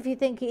cares if you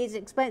think it is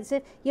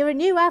expensive? You're a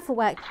new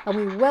Afterwhack, and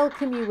we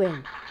welcome you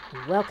in.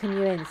 We welcome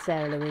you in,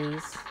 Sarah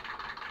Louise.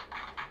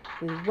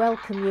 We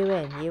welcome you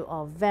in. You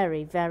are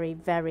very, very,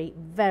 very,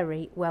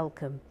 very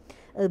welcome.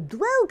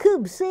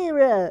 Welcome,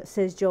 Sarah,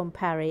 says John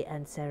Parry,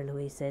 and Sarah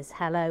Louise says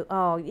hello.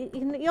 Oh, you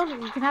can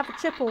have a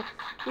triple.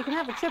 You can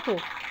have a triple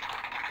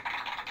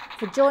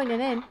for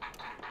joining in.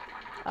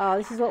 Oh,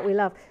 this is what we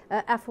love.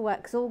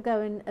 Afterwhacks, all go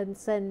in and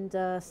send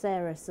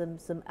Sarah some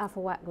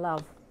Afterwhack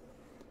love.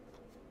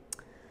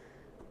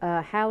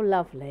 How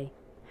lovely.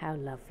 How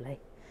lovely.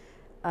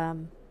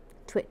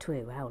 Twit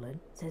Howland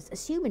says,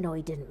 assuming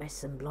I didn't miss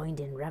some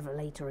blinding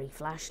revelatory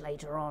flash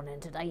later on in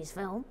today's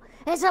film,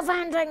 it's a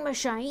vending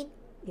machine.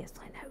 Yes,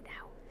 I know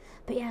now.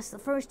 But yes, the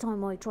first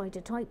time I tried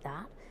to type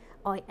that,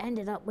 I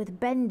ended up with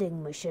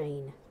bending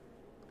machine.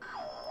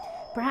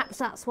 Perhaps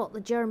that's what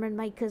the German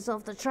makers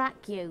of the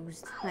track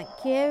used. Thank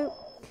you.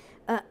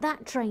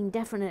 That train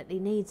definitely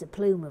needs a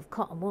plume of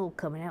cotton wool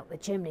coming out the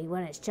chimney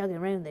when it's chugging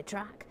around the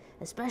track,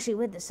 especially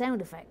with the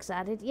sound effects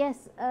added.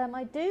 Yes,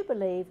 I do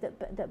believe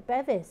that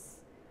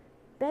Bevis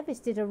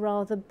did a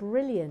rather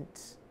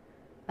brilliant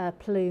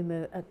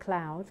plume of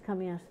cloud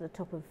coming out of the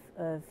top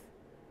of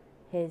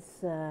his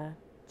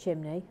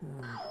chimney.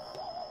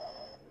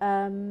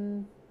 I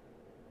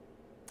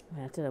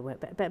don't know where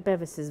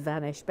Bevis has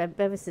vanished.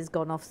 Bevis has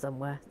gone off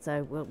somewhere,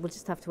 so we'll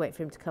just have to wait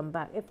for him to come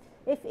back.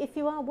 If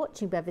you are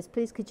watching, Bevis,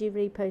 please could you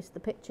repost the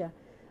picture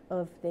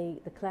of the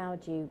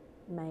cloud you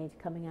made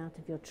coming out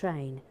of your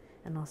train,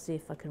 and I'll see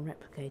if I can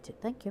replicate it.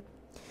 Thank you.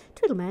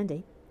 Twiddle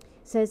Mandy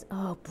says,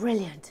 oh,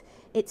 brilliant.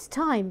 It's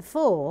time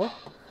for...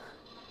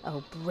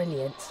 Oh,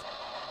 brilliant.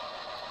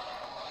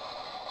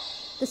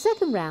 The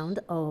second round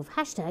of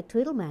hashtag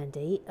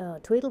Tweedlemandy,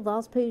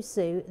 Tweedle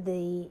Sue,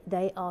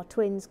 they are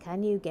twins.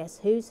 Can you guess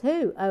who's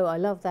who? Oh, I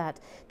love that.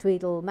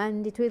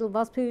 Tweedlemandy,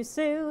 Tweedle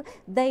Sue,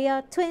 they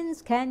are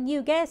twins. Can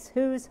you guess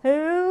who's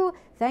who?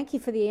 Thank you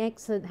for the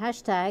excellent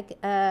hashtag,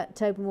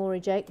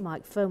 Tobermory Jake.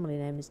 Mike, formerly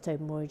known as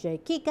Tobermory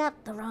Jake. You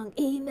got the wrong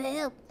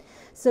email.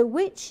 So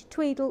which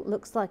Tweedle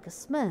looks like a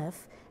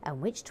Smurf, and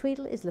which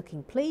Tweedle is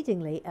looking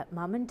pleadingly at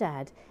Mum and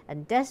Dad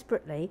and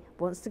desperately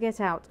wants to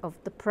get out of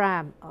the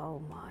pram? Oh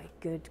my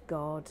good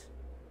God.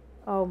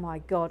 Oh my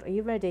God. Are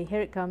you ready?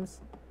 Here it comes.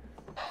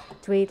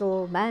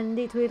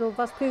 Tweedlemandy, Tweedle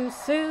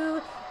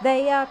Sue,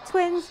 they are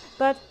twins,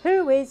 but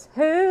who is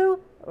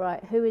who?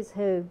 Right, who is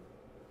who?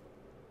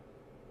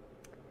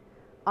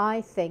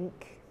 I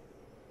think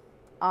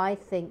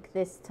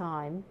this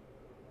time,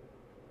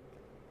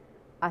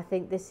 I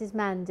think this is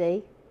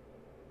Mandy.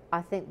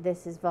 I think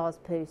this is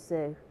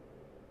Sue.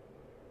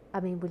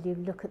 I mean, will you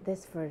look at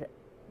this for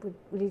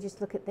will you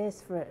just look at this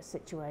for a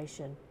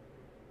situation?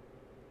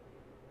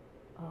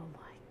 Oh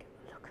my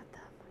God, look at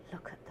them,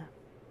 look at them.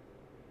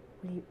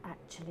 Will you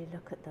actually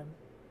look at them?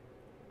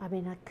 I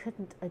mean, I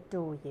couldn't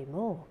adore you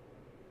more.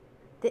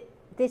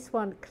 This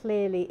one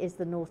clearly is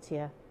the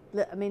naughtier.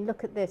 Look, I mean,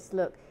 look at this.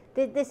 Look,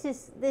 this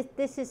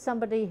is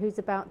somebody who's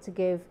about to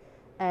give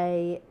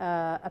a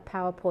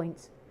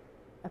PowerPoint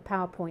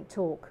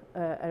talk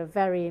at a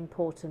very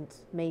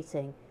important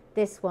meeting.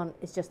 This one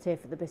is just here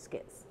for the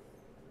biscuits.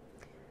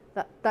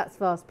 That's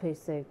Vase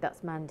Pusu.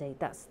 That's Mandy.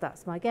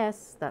 That's my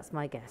guess. That's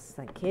my guess.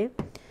 Thank you.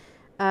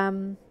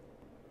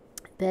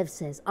 Bev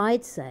says,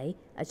 I'd say,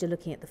 as you're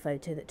looking at the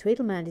photo, that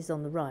Tweedlemandy's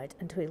on the right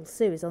and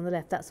Tweedlesue is on the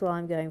left. That's what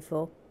I'm going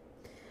for.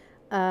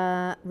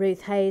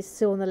 Ruth Hayes,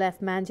 Sue on the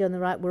left, Mandy on the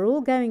right. We're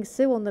all going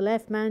Sue on the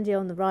left, Mandy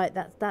on the right.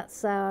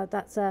 That's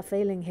our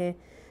feeling here.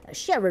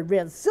 Sharon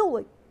Real, so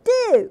I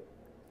do.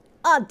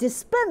 A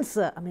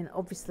dispenser. I mean,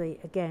 obviously,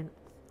 again,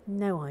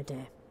 no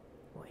idea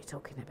what you're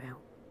talking about.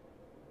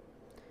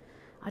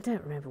 I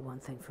don't remember one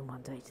thing from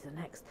one day to the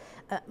next.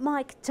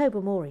 Mike,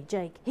 Tobermory,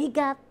 Jake, he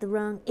got the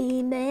wrong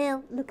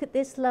email. Look at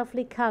this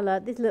lovely colour.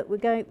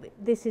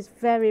 This is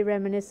very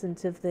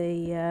reminiscent of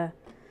the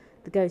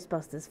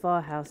Ghostbusters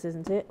firehouse,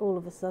 isn't it? All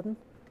of a sudden.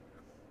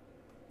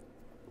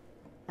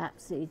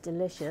 Absolutely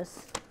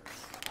delicious.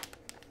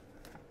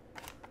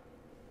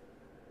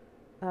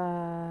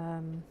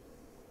 Oh,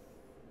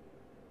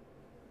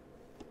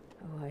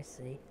 I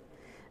see.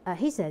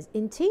 He says,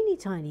 in teeny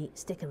tiny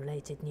sticker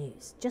related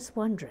news, just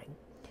wondering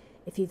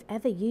if you've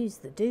ever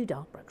used the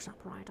Doodah Brooks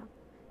operator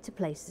to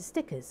place the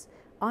stickers.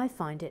 I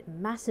find it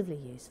massively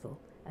useful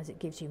as it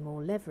gives you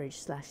more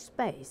leverage /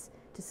 space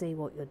to see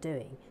what you're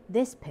doing.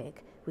 This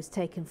pic was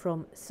taken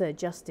from Sir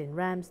Justin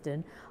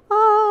Ramsden.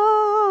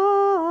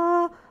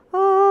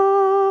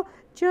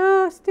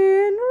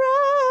 Justin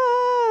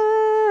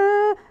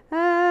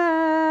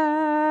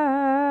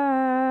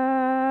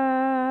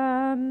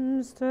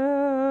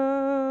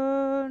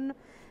Ramsden.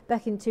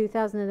 Back in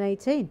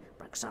 2018.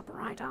 Brooks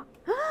operator.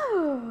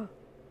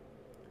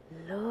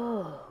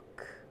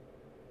 Look.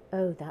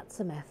 Oh, that's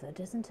a method,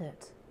 isn't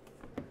it?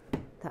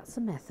 That's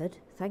a method.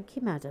 Thank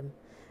you, madam.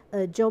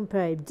 John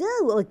Perry.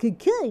 Oh, I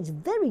concur. It's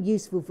very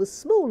useful for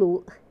small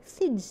or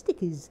thin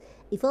stickers.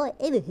 If I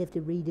ever have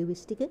to redo a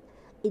sticker,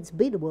 it's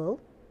been a while.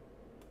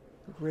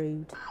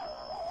 Rude.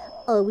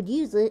 I would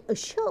use a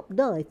sharp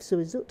knife so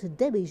as not to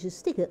damage the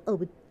sticker. I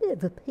would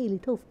never peel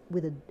it off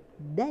with a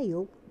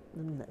nail.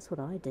 That's what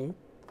I do.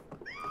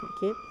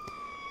 Thank you.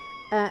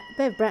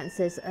 Bev Bratton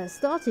says,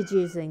 started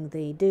using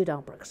the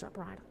Doodah Brooks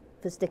operator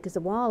for stickers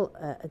a while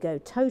ago.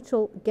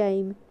 Total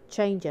game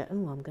changer.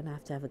 Oh, I'm going to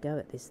have a go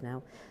at this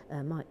now.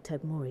 Mike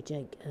Tobermory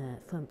Jake,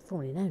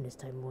 formerly known as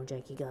Tobermory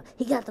Jake, he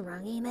got the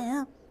wrong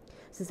email.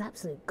 This is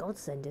absolute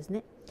godsend, isn't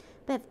it?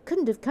 Bev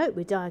couldn't have coped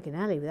with Diagon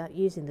Alley without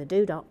using the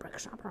Doodah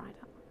Brooks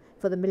operator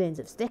for the millions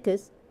of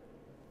stickers.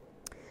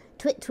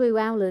 Twit-twoo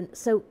Owlin.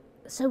 So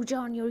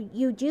John,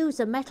 you'd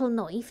use a metal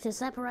knife to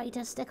separate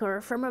a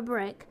sticker from a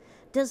brick.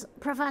 Does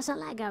Professor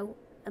Lego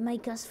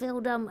make us feel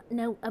dumb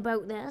know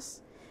about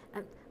this?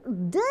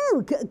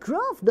 No, a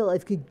craft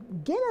knife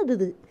could get under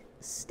the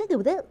sticker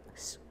without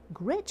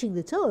scratching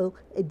the tile.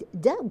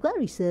 Don't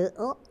worry, sir,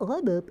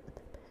 I'm a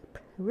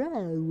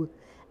pro.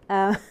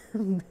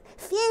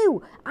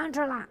 Phew, and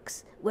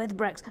relax with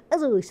bricks.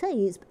 As I was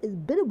saying, it's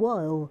been a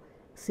while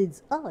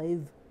since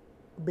I've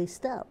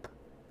messed up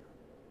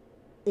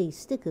a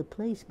sticker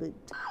placement.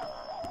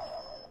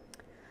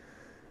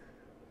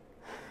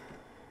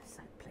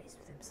 So pleased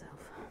with himself.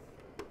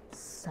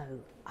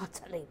 So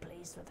utterly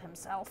pleased with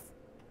himself.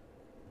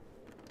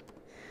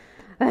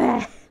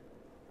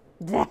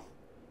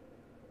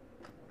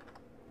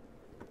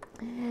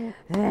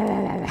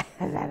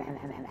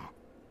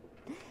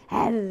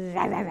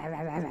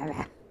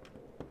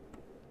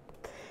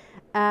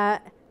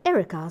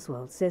 Eric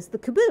Oswald says the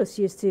caboose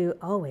used to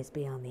always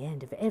be on the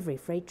end of every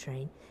freight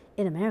train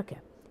in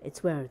America.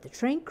 It's where the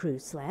train crew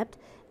slept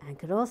and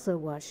could also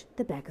watch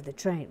the back of the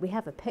train. We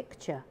have a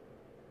picture.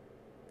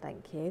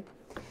 Thank you.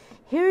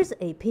 Here's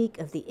a peek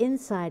of the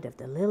inside of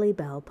the Lily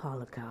Bell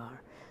parlor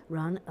car,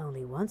 run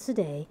only once a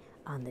day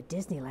on the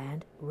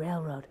Disneyland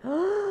Railroad.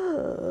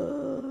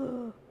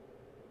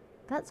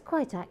 That's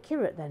quite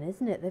accurate then,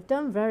 isn't it? They've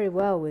done very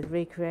well with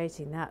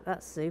recreating that.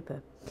 That's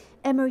super.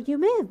 Emma, you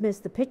may have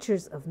missed the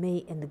pictures of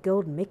me in the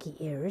Golden Mickey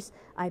ears.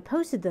 I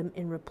posted them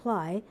in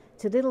reply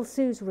to Little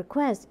Sue's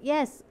request.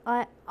 Yes,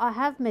 I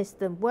have missed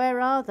them.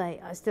 Where are they?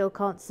 I still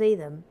can't see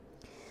them.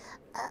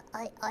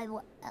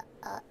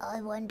 I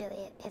wonder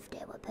if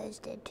they were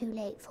posted too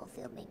late for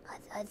filming.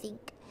 I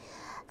think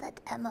that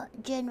Emma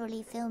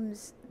generally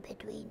films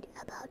between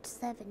about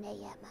 7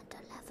 a.m. and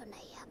 11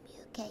 a.m.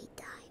 UK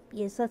time.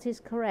 Yes, that is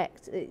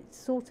correct. It's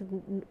sort of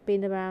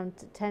been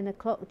around 10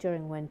 o'clock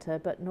during winter,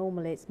 but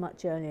normally it's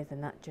much earlier than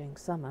that during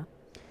summer.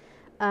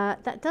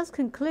 That does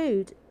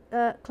conclude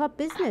club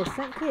business.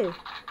 Thank you.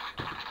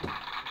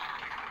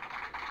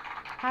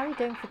 How are you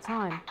doing for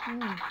time?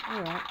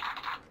 All right.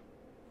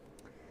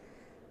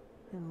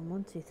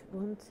 One, two,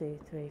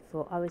 three,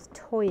 four. I was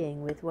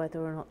toying with whether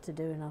or not to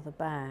do another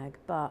bag,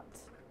 but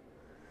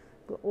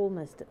we're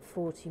almost at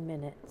 40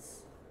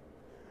 minutes.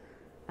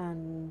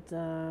 And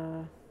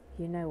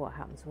you know what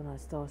happens when I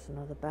start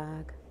another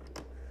bag.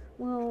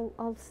 Well,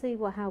 I'll see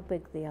how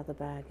big the other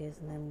bag is,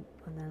 and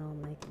then I'll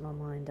make my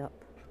mind up.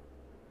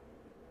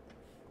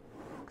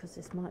 Because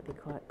this might be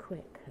quite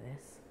quick,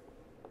 this.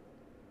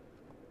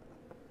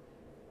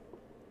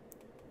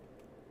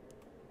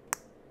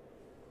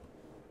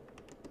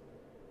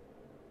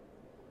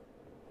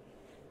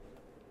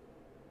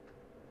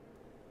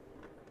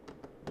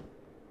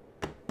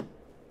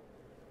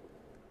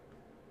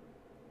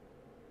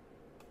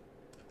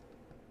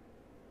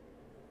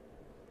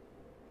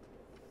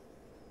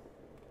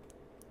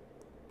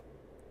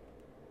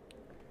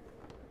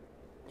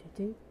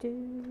 Do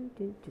do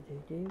do do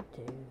do do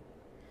do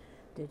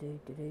do do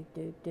do do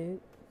do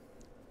do.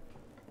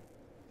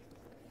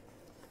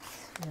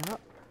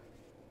 Yep.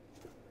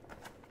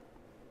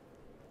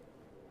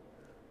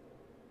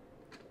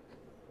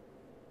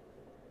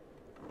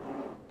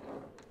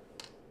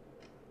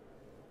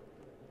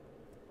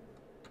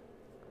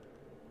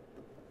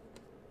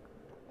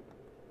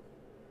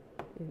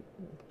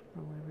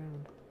 Wrong way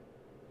around.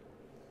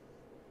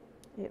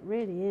 It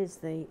really is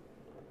the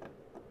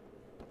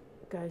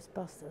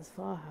Ghostbusters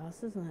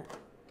firehouse, isn't it?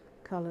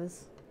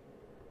 Colours.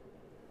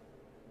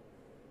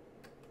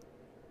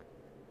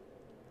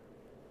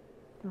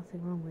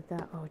 Nothing wrong with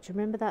that. Oh, do you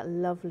remember that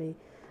lovely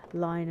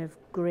line of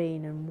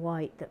green and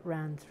white that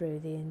ran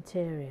through the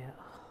interior?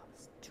 Oh, it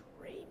was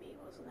dreamy,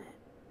 wasn't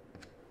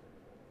it?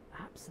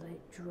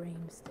 Absolute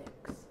dream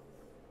sticks.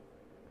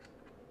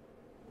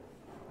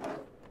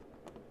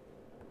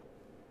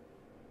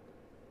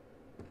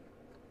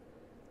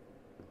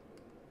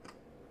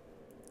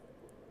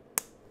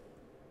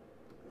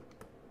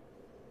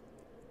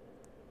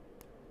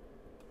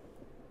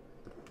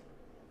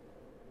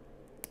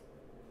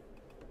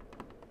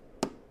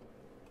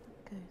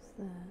 Goes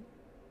there.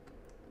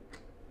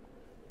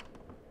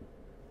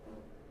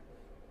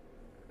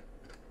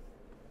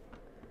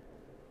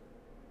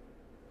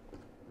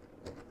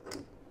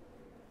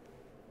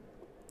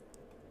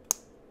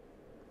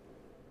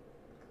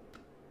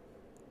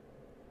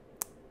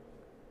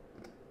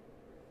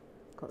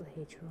 Got the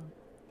heater on,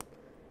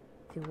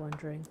 if you're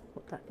wondering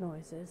what that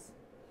noise is,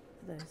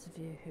 for those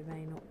of you who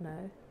may not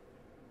know.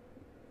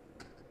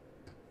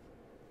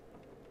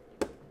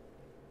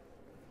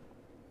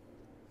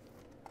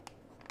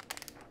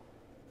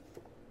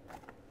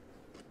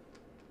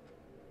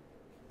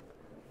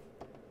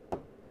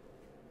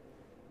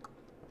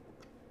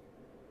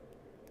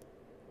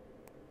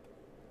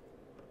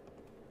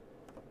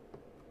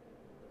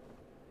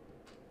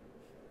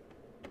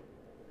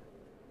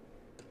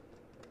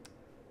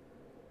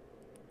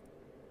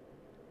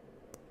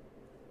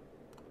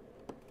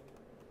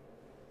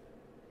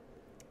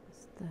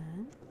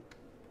 There.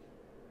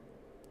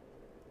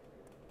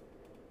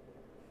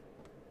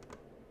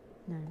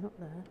 No, not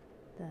there.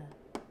 There.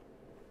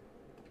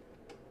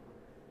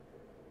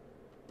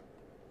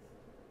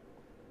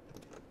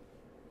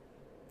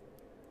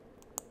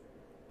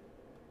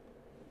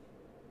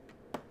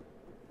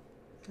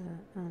 There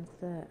and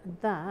there. And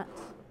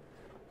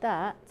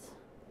that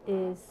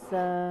is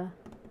the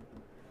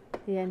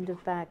end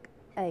of bag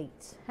 8.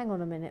 Hang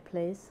on a minute,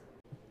 please.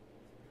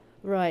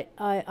 Right,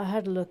 I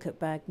had a look at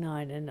bag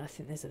 9 and I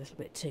think there's a little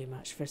bit too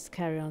much for us to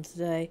carry on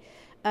today.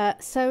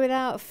 So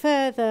without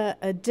further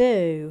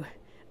ado,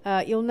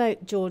 you'll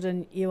note,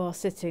 Jordan, you are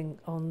sitting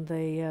on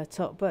the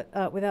top,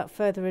 but without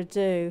further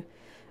ado,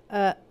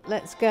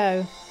 let's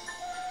go.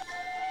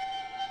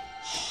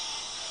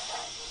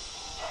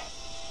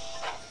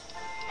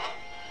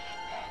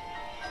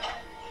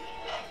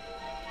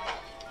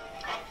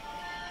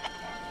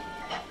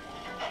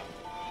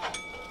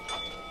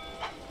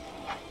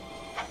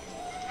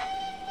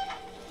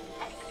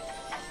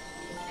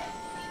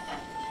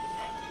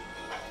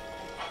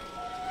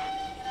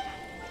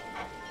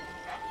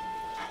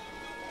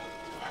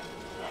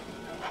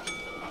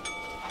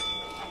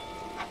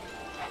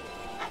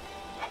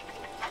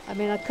 I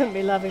mean, I couldn't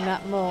be loving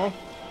that more.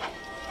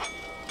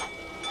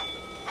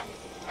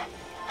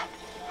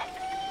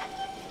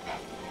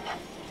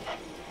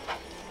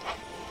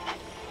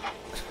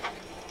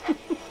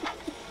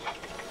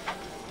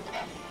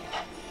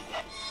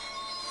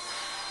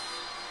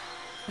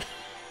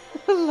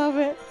 I love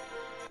it.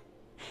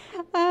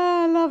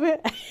 I love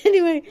it.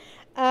 Anyway,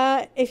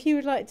 if you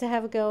would like to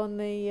have a go on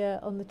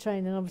the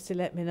train, then obviously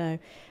let me know.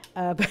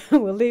 But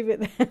we'll leave it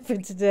there for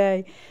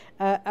today.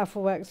 Alpha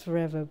Wax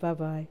forever. Bye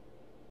bye.